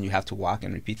and then you have to walk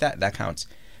and repeat that, that counts.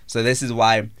 So this is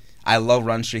why I love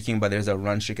run streaking, but there's a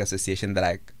run streak association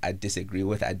that I disagree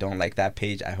with. I don't like that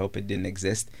page. I hope it didn't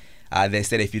exist. They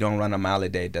said if you don't run a mile a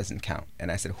day, it doesn't count.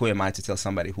 And I said, who am I to tell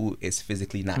somebody who is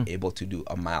physically not able to do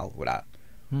a mile without?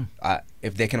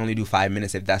 If they can only do 5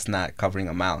 minutes, if that's not covering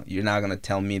a mile, you're not going to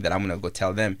tell me that I'm going to go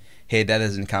tell them, hey, that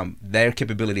doesn't count. Their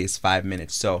capability is 5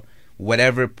 minutes. So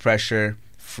whatever pressure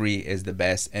free is the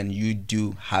best, and you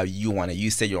do how you want it. You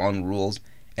set your own rules.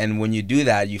 And when you do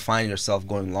that, you find yourself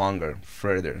going longer,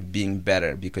 further, being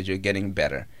better because you're getting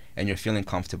better and you're feeling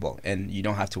comfortable and you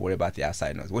don't have to worry about the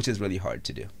outside noise, which is really hard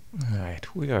to do. All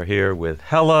right. We are here with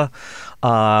Hella.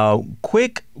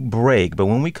 Quick break, but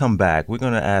when we come back, we're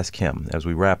going to ask him as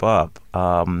we wrap up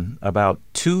about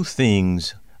 2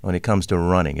 things when it comes to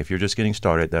running, if you're just getting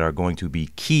started, that are going to be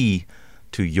key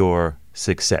to your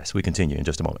success. We continue in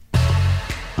just a moment.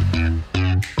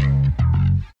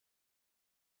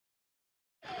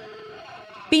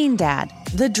 Bean Dad,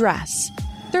 The Dress,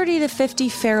 30 to 50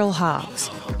 Feral Hogs.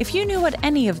 If you knew what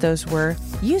any of those were,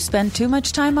 you spend too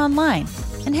much time online.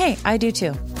 And hey, I do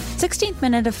too. 16th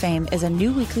Minute of Fame is a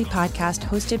new weekly podcast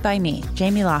hosted by me,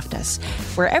 Jamie Loftus,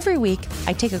 where every week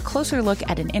I take a closer look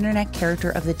at an internet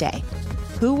character of the day.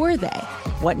 Who were they?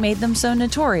 What made them so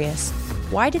notorious?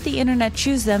 why did the internet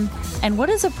choose them, and what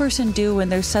does a person do when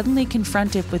they're suddenly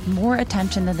confronted with more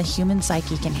attention than the human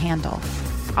psyche can handle?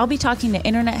 I'll be talking to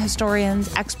internet historians,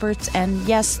 experts, and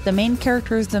yes, the main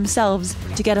characters themselves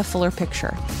to get a fuller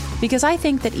picture. Because I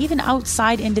think that even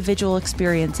outside individual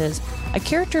experiences, a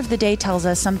character of the day tells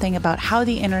us something about how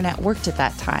the internet worked at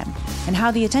that time, and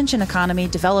how the attention economy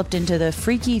developed into the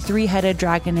freaky three-headed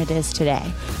dragon it is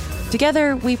today.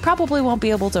 Together, we probably won't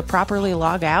be able to properly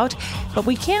log out, but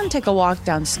we can take a walk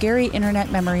down scary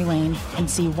internet memory lane and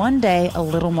see one day a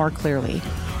little more clearly.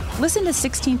 Listen to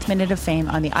 16th Minute of Fame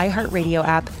on the iHeartRadio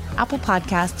app, Apple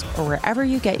Podcasts, or wherever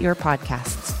you get your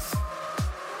podcasts.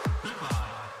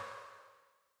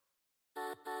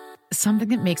 Something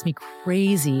that makes me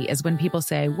crazy is when people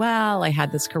say, well, I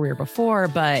had this career before,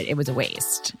 but it was a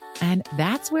waste. And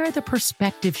that's where the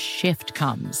perspective shift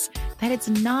comes, that it's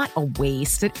not a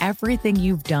waste, that everything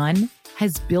you've done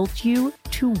has built you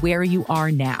to where you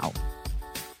are now.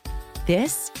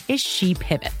 This is She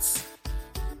Pivots,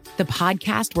 the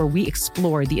podcast where we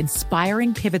explore the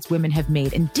inspiring pivots women have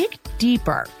made and dig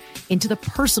deeper into the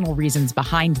personal reasons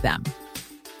behind them.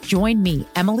 Join me,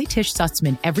 Emily Tish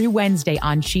Sussman, every Wednesday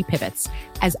on She Pivots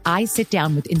as I sit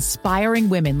down with inspiring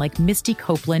women like Misty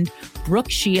Copeland, Brooke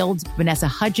Shields, Vanessa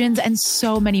Hudgens, and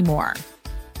so many more.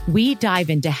 We dive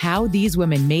into how these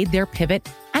women made their pivot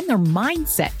and their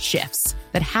mindset shifts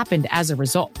that happened as a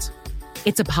result.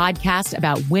 It's a podcast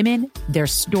about women, their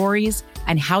stories,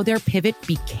 and how their pivot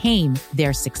became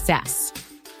their success.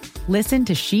 Listen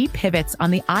to She Pivots on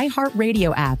the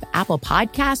iHeartRadio app, Apple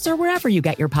Podcasts, or wherever you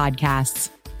get your podcasts.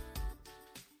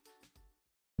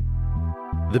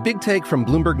 The Big Take from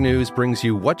Bloomberg News brings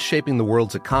you what's shaping the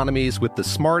world's economies with the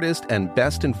smartest and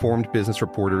best-informed business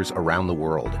reporters around the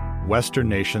world. Western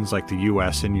nations like the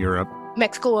U.S. and Europe.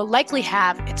 Mexico will likely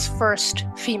have its first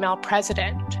female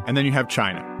president. And then you have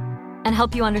China. And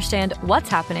help you understand what's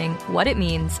happening, what it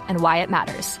means, and why it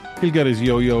matters. He'll get his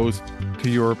yo-yos to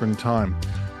Europe in time.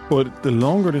 But the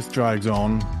longer this drags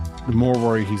on, the more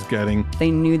worry he's getting.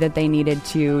 They knew that they needed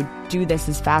to do this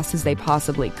as fast as they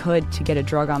possibly could to get a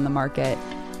drug on the market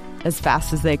as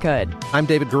fast as they could. I'm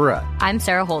David Gura. I'm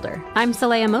Sarah Holder. I'm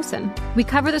Saleha Mohsen. We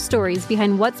cover the stories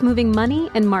behind what's moving money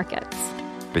and markets.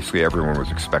 Basically, everyone was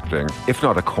expecting, if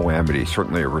not a calamity,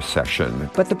 certainly a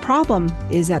recession. But the problem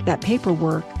is that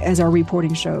paperwork, as our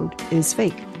reporting showed, is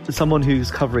fake. As someone who's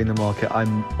covering the market,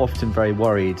 I'm often very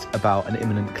worried about an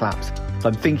imminent collapse. So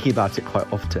I'm thinking about it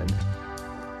quite often.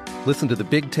 Listen to The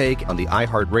Big Take on the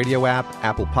iHeartRadio app,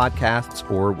 Apple Podcasts,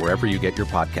 or wherever you get your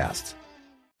podcasts.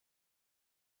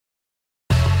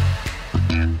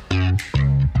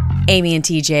 Amy and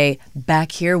TJ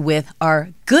back here with our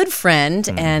good friend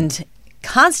and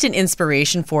constant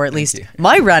inspiration for at least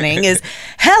my running is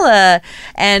Hella.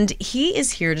 And he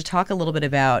is here to talk a little bit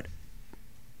about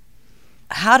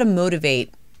how to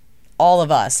motivate all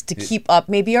of us to keep up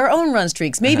maybe our own run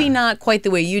streaks, maybe not quite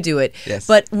the way you do it. Yes.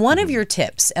 But one of your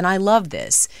tips, and I love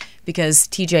this because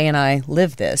TJ and I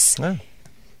live this,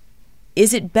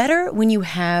 is it better when you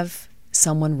have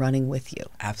someone running with you?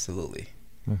 Absolutely.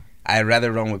 I'd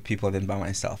rather run with people than by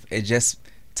myself.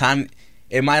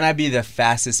 It might not be the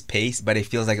fastest pace, but it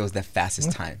feels like it was the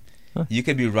fastest time. You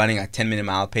could be running a 10-minute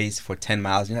mile pace for 10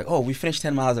 miles. You're like, oh, we finished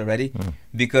 10 miles already?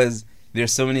 Because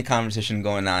there's so many conversations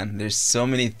going on. There's so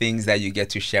many things that you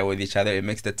get to share with each other. It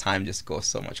makes the time just go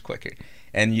so much quicker.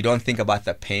 And you don't think about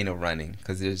the pain of running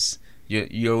because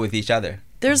you're with each other.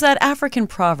 There's that African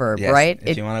proverb, right?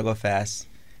 If you want to go fast,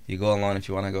 you go alone. If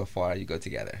you want to go far, you go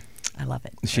together. I love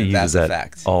it. She uses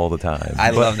that all the time. I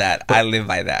love that. I live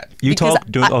by that. You talk.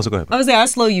 Also, go ahead. I was saying I'll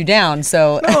slow you down.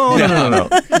 So no.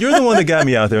 You're the one that got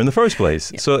me out there in the first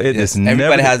place. So it's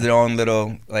everybody has their own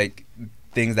little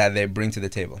things that they bring to the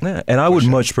table. Yeah, and I would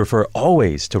much prefer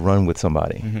always to run with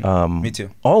somebody. Me too.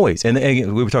 Always. And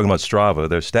again, we were talking about Strava,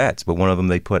 their stats, but one of them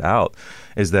they put out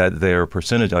is that their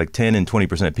percentage, like 10 and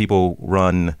 20% people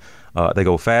run, they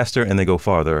go faster and they go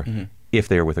farther. If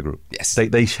they're with a group. Yes.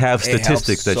 They have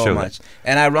statistics that show much. that.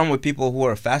 And I run with people who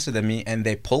are faster than me and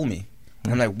they pull me.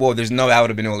 I'm like, whoa, there's no way I would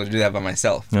have been able to do that by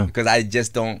myself. Because I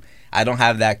don't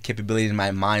have that capability in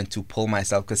my mind to pull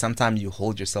myself, because sometimes you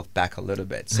hold yourself back a little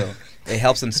bit. So it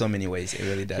helps in so many ways. It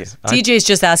really does. TJ's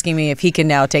just asking me if he can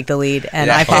now take the lead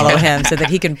and I follow him so that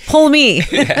he can pull me.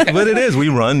 But it is. We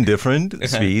run different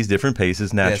speeds, different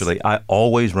paces naturally. Yes. I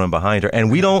always run behind her. And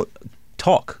we don't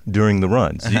talk during the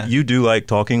runs. You do like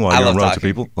talking while you're on runs with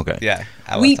people? Okay. Yeah,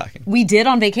 I love talking. We did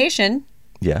on vacation.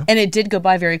 Yeah. And it did go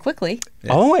by very quickly.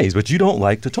 Yes. Always, but you don't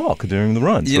like to talk during the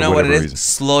runs. You know what it is?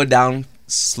 Slow down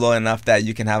slow enough that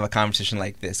you can have a conversation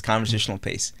like this, conversational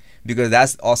pace. because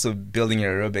that's also building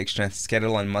your aerobic strength,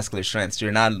 skeletal and muscular strength. So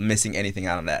you're not missing anything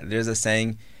out of that. There's a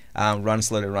saying, run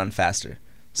slow to run faster.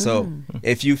 So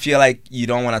if you feel like you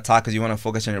don't want to talk because you want to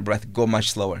focus on your breath, go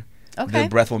much slower. Okay. The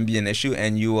breath won't be an issue,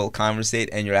 and you will conversate,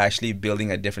 and you're actually building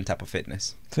a different type of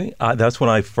fitness. See, that's when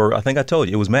I think I told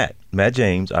you, it was Matt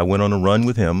James. I went on a run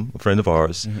with him, a friend of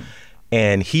ours,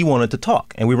 and he wanted to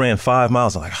talk. And we ran 5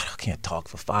 miles. I'm like, I can't talk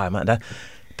for 5 miles.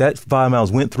 That 5 miles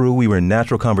went through. We were in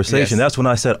natural conversation. That's when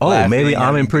I said, maybe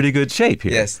I'm in pretty good shape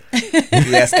here. Yes.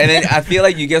 Yes. And then I feel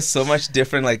like you get so much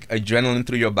different, like, adrenaline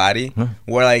through your body,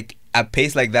 where, like, at a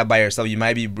pace like that by yourself, you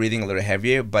might be breathing a little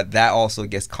heavier, but that also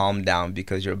gets calmed down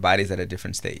because your body's at a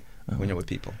different state when you're with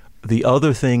people. The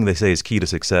other thing they say is key to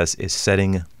success is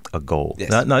setting a goal. Yes.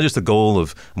 Not just a goal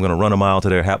of, I'm going to run a mile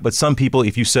today, but some people,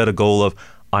 if you set a goal of,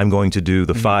 I'm going to do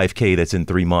the 5K that's in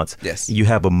 3 months, you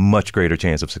have a much greater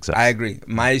chance of success. I agree.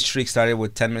 My streak started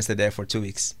with 10 minutes a day for 2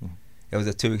 weeks. It was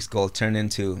a 2 weeks goal, turned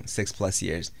into 6+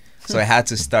 years. So I had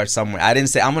to start somewhere. I didn't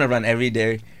say, I'm going to run every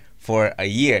day for a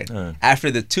year.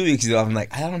 After the 2 weeks, though, I'm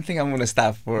like, I don't think I'm going to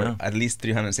stop for at least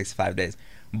 365 days.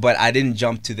 But I didn't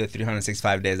jump to the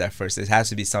 365 days at first. It has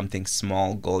to be something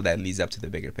small goal that leads up to the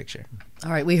bigger picture.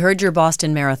 All right. We heard your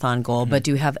Boston Marathon goal, but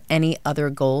do you have any other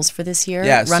goals for this year?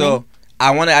 Yeah, running? So I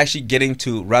want to actually get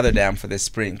into Rotterdam for this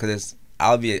spring because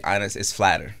I'll be honest, it's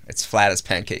flatter. It's flat as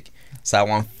pancake. So I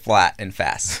want flat and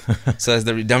fast. So it's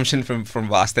the redemption from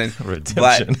Boston.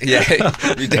 Redemption.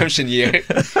 But, redemption year.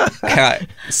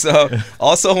 So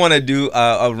also want to do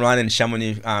a run in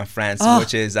Chamonix, France,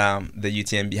 which is the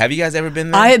UTMB. Have you guys ever been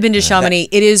there? I have been to Chamonix.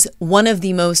 It is one of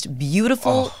the most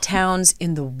beautiful towns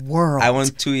in the world. I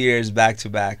went 2 years back to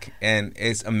back, and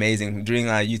it's amazing. During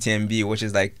UTMB, which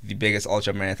is like the biggest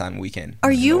ultra marathon weekend.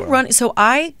 Are you running? So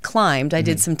I climbed. I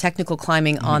did some technical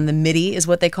climbing on the Midi, is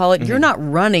what they call it. You're not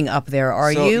running up there,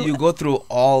 are so you? You go through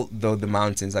all the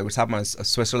mountains. Like we're talking about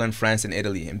Switzerland, France, and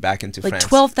Italy, and back into like France.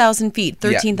 12,000 feet,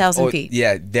 13,000 feet.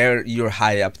 Yeah, you're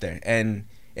high up there. And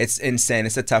it's insane.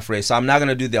 It's a tough race. So I'm not going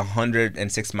to do the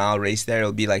 106-mile race there.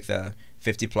 It'll be like the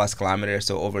 50-plus kilometers,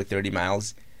 so over 30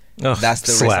 miles. That's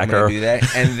the race I'm going to do there.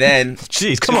 And then...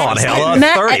 Jeez, come on, Hella.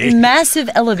 30. Massive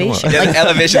elevation. Yeah,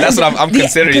 elevation. That's what I'm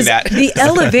considering that. The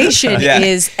elevation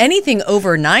is anything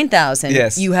over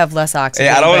 9,000, you have less oxygen.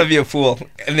 Yeah, I don't want to be a fool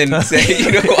and then say,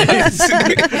 you know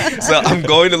what. So I'm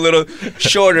going a little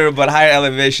shorter but higher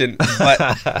elevation.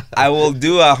 But I will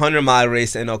do a 100-mile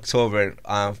race in October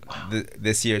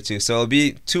this year too. So it'll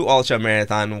be 2 ultra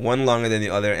marathon, one longer than the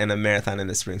other, and a marathon in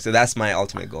the spring. So that's my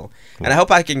ultimate goal. Cool. And I hope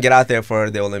I can get out there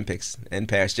for the Olympics in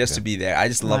Paris just to be there. I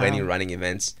just love any running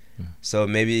events. So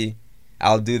maybe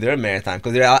I'll do their marathon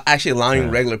because they're actually allowing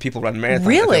regular people run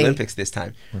marathons at the Olympics this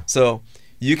time. So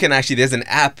you can actually, there's an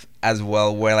app as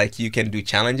well where like you can do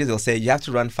challenges. They'll say you have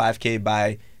to run 5K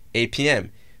by 8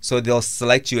 p.m. So they'll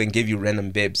select you and give you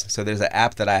random bibs. So there's an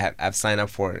app that I've signed up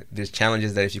for. There's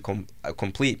challenges that if you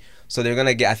complete. So they're going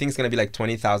to get, I think it's going to be like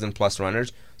 20,000 plus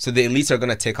runners. So the elites are going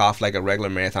to take off like a regular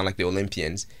marathon like the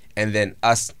Olympians. And then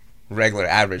us regular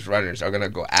average runners are going to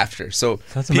go after. So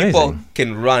people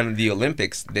can run the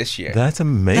Olympics this year. That's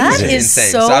amazing. That is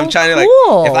insane. so I'm trying to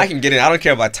cool. if I can get in, I don't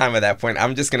care about time at that point.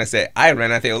 I'm just going to say, I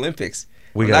ran at the Olympics.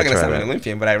 I'm not going to say I'm an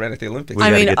Olympian, but I ran at the Olympics.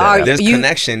 I mean, there's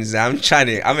connections.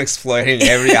 I'm exploring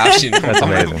every option.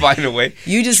 I'm find a way.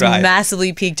 You just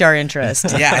massively piqued our interest.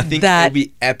 Yeah, I think that would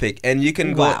be epic. And you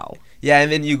can go, and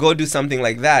then you go do something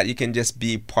like that. You can just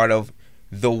be part of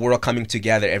the world coming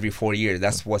together every 4 years.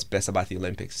 That's what's best about the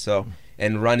Olympics. So,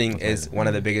 and running is one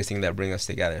of the biggest things that bring us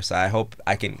together. So I hope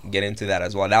I can get into that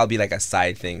as well. That'll be like a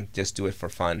side thing. Just do it for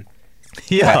fun.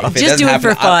 Yeah, just do it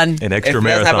for fun. An extra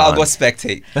marathon. Happen, I'll go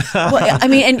spectate. Well, I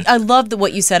mean, and I love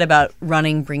what you said about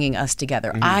running bringing us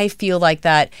together. I feel like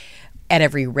that at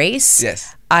every race.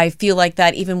 Yes. I feel like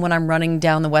that even when I'm running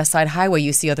down the West Side Highway,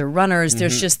 you see other runners.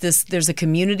 There's just this. There's a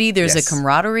community. There's a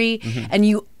camaraderie,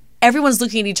 and everyone's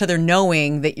looking at each other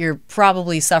knowing that you're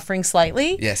probably suffering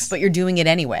slightly, but you're doing it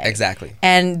anyway. Exactly.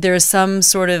 And there's some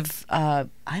sort of, I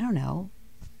don't know,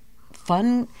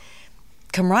 fun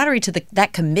camaraderie to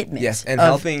that commitment. Yes, and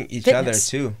helping each other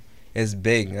too is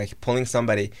big. Like pulling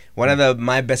somebody. One of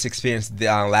my best experience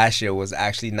last year was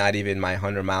actually not even my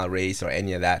 100-mile race or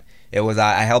any of that. It was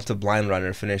I helped a blind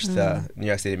runner finish the New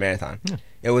York City Marathon.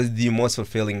 It was the most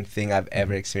fulfilling thing I've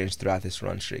ever experienced throughout this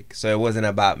run streak. So it wasn't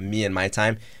about me and my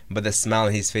time, but the smile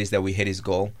on his face that we hit his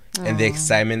goal and the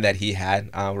excitement that he had.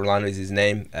 Rolando is his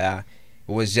name. It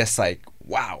was just like,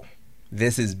 wow,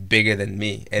 this is bigger than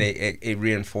me. And it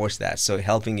reinforced that. So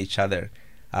helping each other,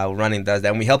 running does that.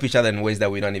 And we help each other in ways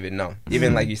that we don't even know.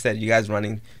 Even like you said, you guys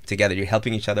running together, you're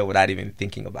helping each other without even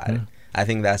thinking about it. I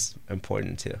think that's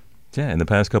important too. Yeah, in the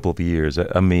past couple of years,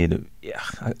 I mean,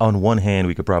 on one hand,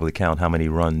 we could probably count how many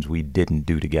runs we didn't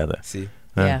do together. See?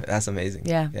 Yeah. That's amazing.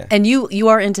 Yeah. And you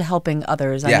are into helping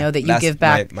others. I know that you give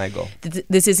back. That's my goal.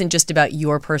 This isn't just about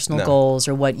your personal goals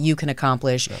or what you can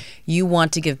accomplish. No. You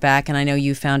want to give back, and I know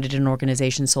you founded an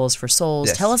organization, Souls for Souls.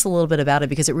 Yes. Tell us a little bit about it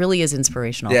because it really is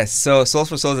inspirational. Yes. So Souls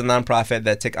for Souls is a nonprofit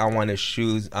that take unwanted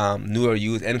shoes, new or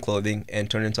used, and clothing and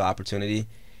turn into opportunity.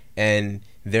 And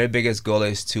their biggest goal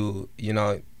is to,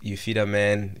 you feed a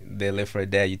man, they live for a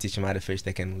day. You teach them how to fish,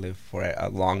 they can live for a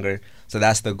longer. So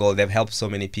that's the goal. They've helped so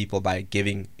many people by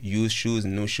giving used shoes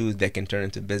and new shoes that can turn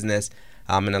into business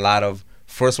in a lot of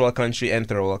first world country and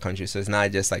third world countries. So it's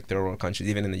not just like third world countries.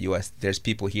 Even in the U.S., there's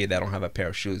people here that don't have a pair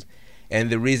of shoes. And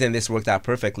the reason this worked out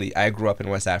perfectly, I grew up in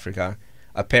West Africa.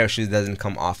 A pair of shoes doesn't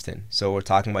come often. So we're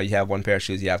talking about you have one pair of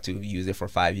shoes, you have to use it for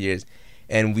 5 years.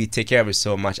 And we take care of it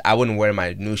so much. I wouldn't wear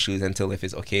my new shoes until if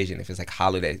it's occasion, if it's like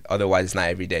holiday. Otherwise, it's not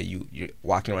every day. You're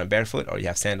walking around barefoot or you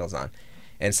have sandals on.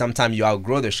 And sometimes you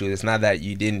outgrow the shoes. It's not that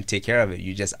you didn't take care of it.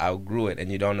 You just outgrew it,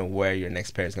 and you don't know where your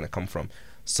next pair is going to come from.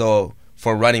 So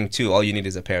for running, too, all you need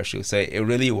is a pair of shoes. So it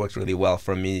really worked really well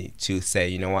for me to say,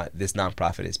 you know what, this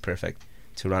nonprofit is perfect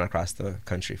to run across the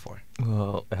country for.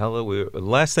 Well, Helle, the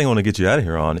last thing I want to get you out of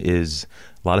here on is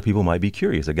a lot of people might be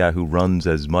curious. A guy who runs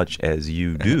as much as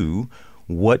you do,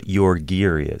 what your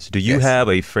gear is. Do you have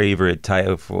a favorite type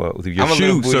of your I'm shoe? I'm a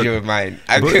little bougie with mine.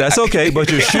 That's okay,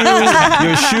 but your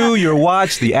shoe, your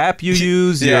watch, the app you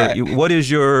use, what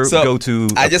is your go-to?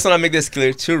 I just want to make this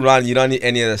clear. To run, you don't need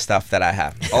any of the stuff that I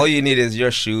have. All you need is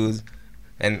your shoes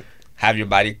and have your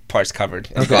body parts covered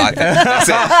and go out there. That's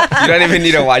it. You don't even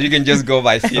need a watch. You can just go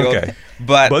by feel. Okay.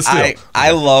 But still,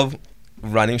 I love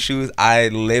running shoes. I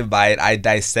live by it. I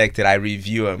dissect it. I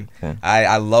review them. Okay.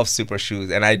 I love super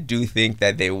shoes, and I do think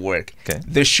that they work. Okay.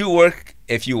 The shoe work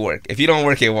if you work. If you don't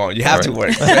work, it won't. You have to work.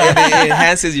 It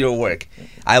enhances your work.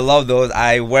 I love those.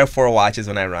 I wear 4 watches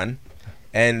when I run.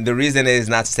 And the reason is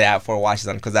not to say I have 4 watches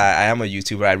on, because I am a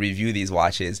YouTuber. I review these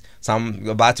watches. So I'm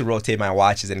about to rotate my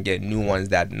watches and get new ones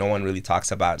that no one really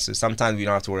talks about. So sometimes we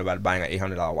don't have to worry about buying an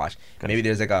 $800 watch. Maybe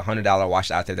there's like a $100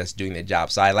 watch out there that's doing the job.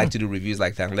 So I like to do reviews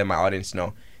like that and let my audience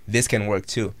know this can work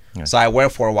too. Yeah. So I wear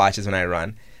 4 watches when I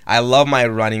run. I love my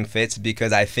running fits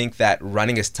because I think that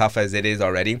running is tough as it is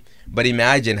already. But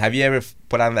imagine, have you ever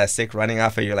put on that sick running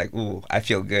outfit? You're like, ooh, I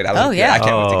feel good. I look good. I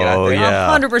can't wait to get out there.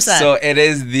 Yeah. 100%. So it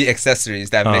is the accessories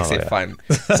that makes it fun.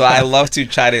 So I love to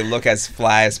try to look as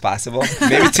fly as possible.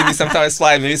 Maybe to me sometimes it's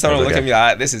fly. Maybe someone will look at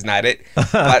me, this is not it.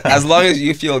 But as long as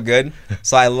you feel good.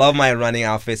 So I love my running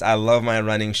outfits. I love my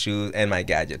running shoes and my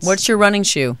gadgets. What's your running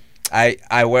shoe?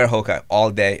 I wear Hoka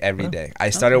all day, every day. I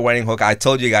started wearing Hoka. I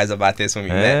told you guys about this when we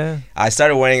met. I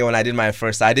started wearing it when I did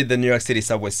I did the New York City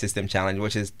Subway System Challenge,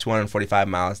 which is 245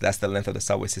 miles. That's the length of the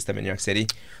subway system in New York City.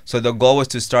 So the goal was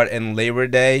to start in Labor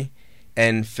Day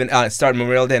and start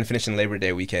Memorial Day and finish in Labor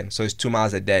Day weekend. So it's 2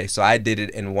 miles a day. So I did it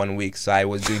in 1 week. So I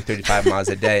was doing 35 miles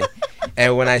a day.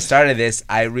 And when I started this,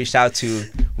 I reached out to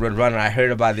Roadrunner. I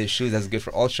heard about these shoes that's good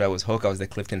for ultra. It was Hoka. It was the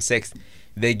Clifton 6.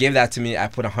 They gave that to me. I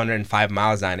put 105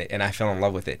 miles on it, and I fell in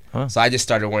love with it. So I just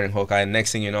started wearing Hoka, and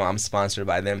next thing you know, I'm sponsored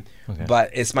by them. Okay.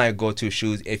 But it's my go-to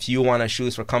shoes. If you want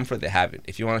shoes for comfort, they have it.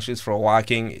 If you want shoes for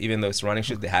walking, even though it's running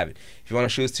shoes, they have it. If you want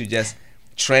shoes to just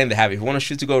train, they have it. If you want a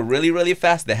shoe to go really, really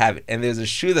fast, they have it. And there's a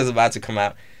shoe that's about to come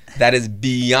out that is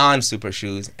beyond super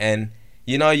shoes. And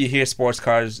you hear sports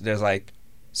cars, there's like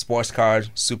sports cars,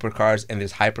 supercars, and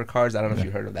there's hypercars. I don't know if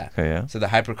you heard of that. So the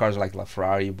hypercars are like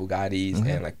Ferrari, Bugattis,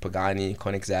 and like Pagani,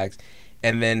 Koenigsegg's.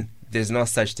 And then there's no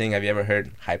such thing. Have you ever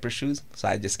heard hyper shoes? So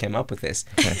I just came up with this.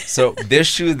 So this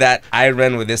shoe that I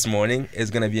ran with this morning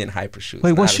is going to be in hyper shoes.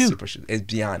 Wait, what shoe? Super shoes. It's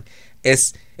beyond.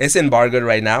 It's embargoed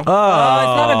right now. It's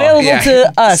not available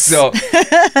to us. So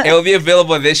it will be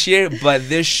available this year, but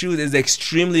this shoe is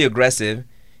extremely aggressive,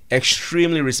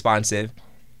 extremely responsive.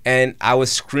 And I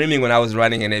was screaming when I was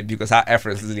running in it because how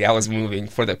effortlessly I was moving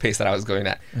for the pace that I was going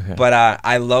at. Okay. But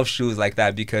I love shoes like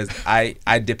that because I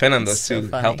depend on those to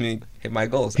help me hit my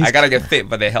goals. I got to get fit,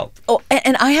 but they help. Oh,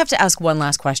 and I have to ask one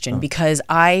last question because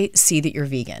I see that you're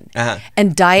vegan.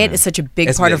 And diet is such a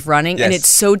big part of running. Yes. And it's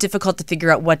so difficult to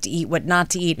figure out what to eat, what not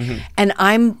to eat. And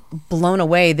I'm blown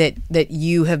away that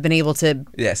you have been able to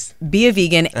be a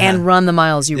vegan and run the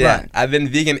miles you run. I've been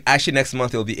vegan. Actually, next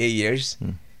month it will be 8 years.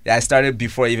 I started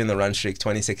before even the run streak,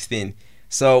 2016.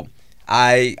 So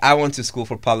I went to school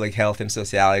for public health and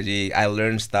sociology. I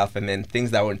learned stuff, and then things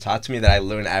that weren't taught to me that I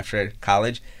learned after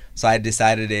college. So I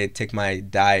decided to take my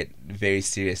diet very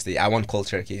seriously. I went cold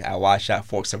turkey. I washed out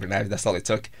forks over knives. That's all it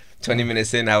took. 20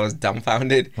 minutes in, I was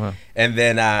dumbfounded. Wow. And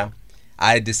then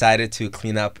I decided to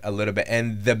clean up a little bit.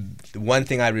 And the one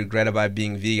thing I regret about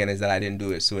being vegan is that I didn't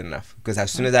do it soon enough. Because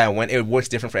as soon as I went, it works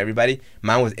different for everybody.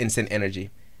 Mine was instant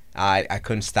energy. I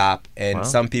couldn't stop. And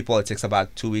some people, it takes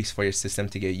about 2 weeks for your system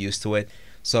to get used to it.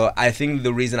 So I think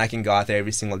the reason I can go out there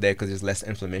every single day because there's less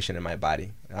inflammation in my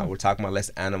body. We're talking about less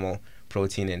animal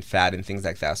protein and fat and things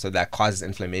like that. So that causes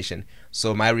inflammation.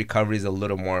 So my recovery is a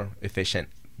little more efficient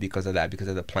because of that, because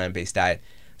of the plant-based diet.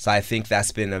 So I think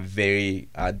that's been a very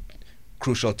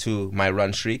crucial to my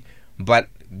run streak. But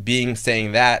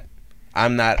saying that,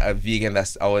 I'm not a vegan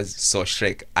that's always so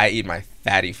strict. I eat my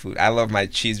fatty food. I love my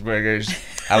cheeseburgers.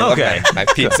 I love my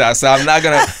pizza. So I'm not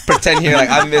going to pretend here like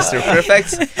I'm Mr.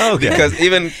 Perfect. Because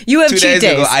even 2 days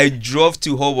ago, I drove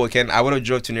to Hoboken. I would have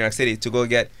drove to New York City to go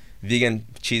get vegan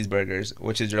cheeseburgers,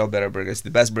 which is Gerald Better Burgers, the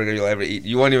best burger you'll ever eat.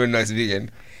 You won't even know it's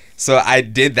vegan. So I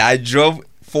did that. I drove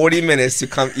 40 minutes to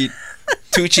come eat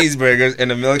 2 cheeseburgers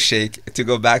and a milkshake to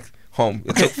go back home.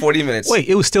 It took 40 minutes. Wait,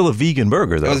 it was still a vegan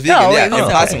burger, though. It was vegan,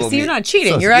 impossible. So you're not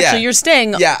cheating. You're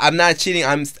staying. Yeah, I'm not cheating.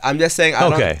 I'm just saying I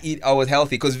don't eat always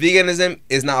healthy, because veganism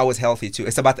is not always healthy too.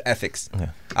 It's about the ethics.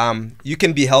 Yeah. You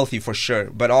can be healthy for sure,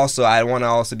 but also I want to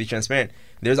also be transparent.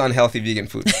 There's unhealthy vegan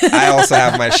food. I also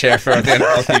have my share for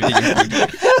unhealthy vegan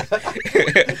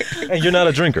food. And you're not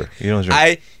a drinker. You don't drink.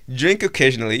 I drink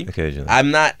occasionally.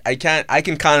 I'm not. I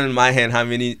can count on my hand how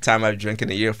many times I've drank in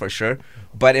a year for sure.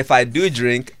 But if I do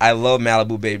drink, I love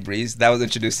Malibu Bay Breeze. That was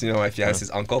introduced to me by my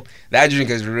fiance's uncle. That drink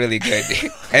is really good.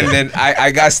 And then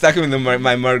I got stuck with my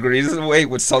margaritas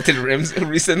with salted rims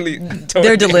recently.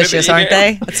 They're delicious, aren't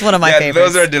they? It's one of my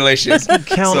favorites. Those are delicious. You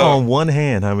count on one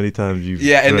hand how many times you've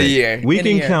drank. in the year. We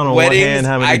can count on one hand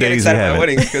how many days you have.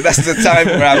 Weddings, because that's the time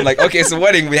where I'm like, okay, it's a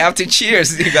wedding. We have to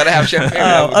cheers. You got to have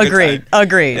champagne.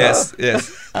 Agreed. Yes.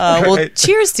 Well,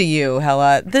 cheers to you,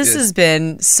 Hella. This has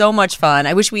been so much fun.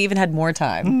 I wish we even had more time.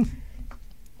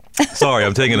 Sorry,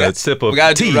 I'm taking a sip of tea. We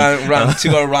got tea. to do round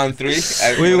 2 or round 3,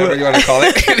 whatever you want to call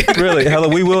it. Really, Hella,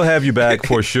 we will have you back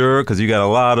for sure, because you got a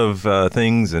lot of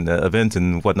things and events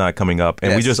and whatnot coming up.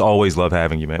 And we just always love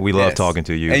having you, man. We love talking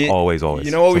to you. Always.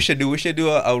 You know what we should do? We should do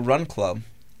a run club.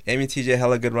 Amy TJ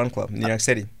Hella Good Run Club, New York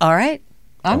City. All right.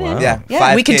 I'm in. Yeah,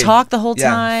 5K. We can talk the whole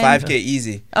time. 5K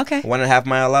easy. Okay. 1.5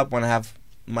 mile up, 1.5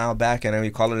 mile back, and then we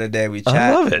call it a day. We chat,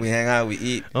 I love it. We hang out, we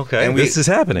eat. Okay, and this is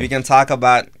happening. We can talk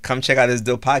about, come check out this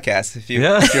dope podcast. If you're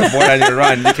bored on your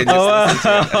run, you can just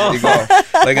listen to it as you go.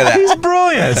 Look at that. He's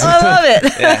brilliant. I love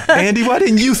it. Yeah. Andy, why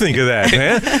didn't you think of that,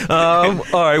 man?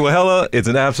 All right, well, Hella, it's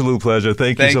an absolute pleasure.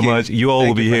 Thank you so much. You all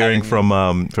will be hearing from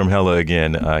Hella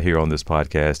again here on this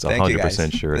podcast.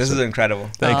 100% sure. This is incredible.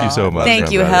 Thank you so much.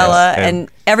 Thank you, Hella. And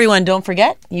everyone, don't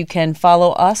forget, you can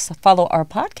follow our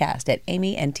podcast at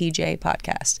Amy and TJ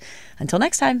Podcast. Until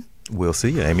next time. We'll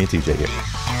see you. Amy and TJ here.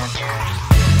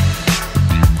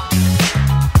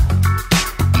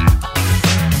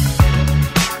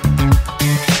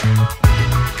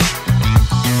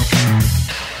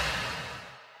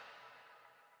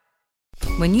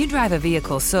 When you drive a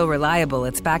vehicle so reliable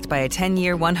it's backed by a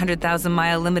 10-year,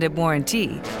 100,000-mile limited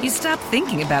warranty, you stop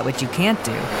thinking about what you can't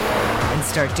do and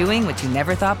start doing what you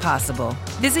never thought possible.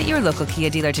 Visit your local Kia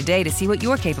dealer today to see what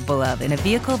you're capable of in a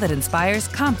vehicle that inspires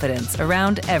confidence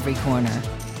around every corner.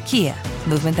 Kia,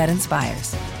 movement that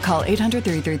inspires. Call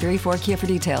 800-333-4KIA for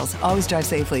details. Always drive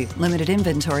safely. Limited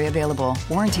inventory available.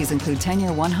 Warranties include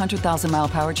 10-year, 100,000-mile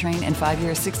powertrain and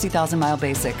 5-year, 60,000-mile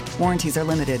basic. Warranties are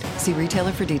limited. See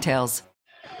retailer for details.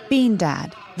 Bean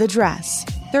Dad, The Dress,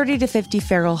 30 to 50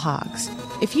 Feral Hogs.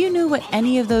 If you knew what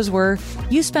any of those were,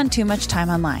 you spend too much time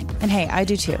online. And hey, I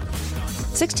do too.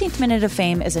 16th Minute of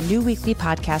Fame is a new weekly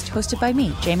podcast hosted by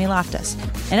me, Jamie Loftus.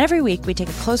 And every week we take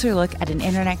a closer look at an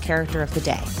internet character of the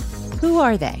day. Who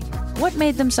are they? What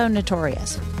made them so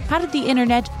notorious? How did the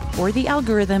internet or the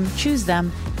algorithm choose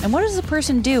them? And what does a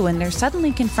person do when they're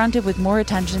suddenly confronted with more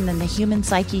attention than the human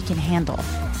psyche can handle?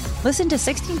 Listen to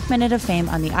 16th Minute of Fame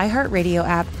on the iHeartRadio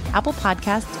app, Apple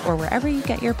Podcasts, or wherever you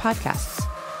get your podcasts.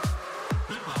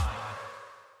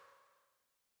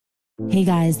 Hey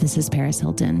guys, this is Paris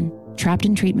Hilton. Trapped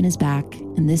in Treatment is back,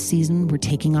 and this season we're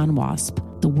taking on WASP,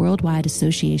 the Worldwide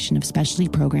Association of Specialty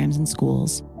Programs in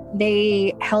Schools.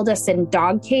 They held us in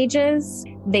dog cages.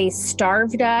 They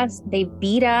starved us. They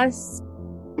beat us.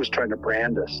 Was trying to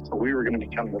brand us. So we were going to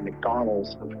become the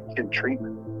McDonald's of kid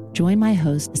treatment. Join my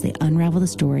host as they unravel the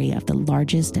story of the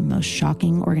largest and most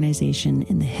shocking organization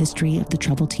in the history of the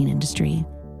troubled teen industry.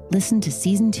 Listen to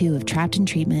Season 2 of Trapped in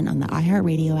Treatment on the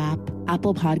iHeartRadio app,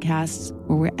 Apple Podcasts,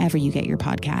 or wherever you get your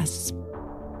podcasts.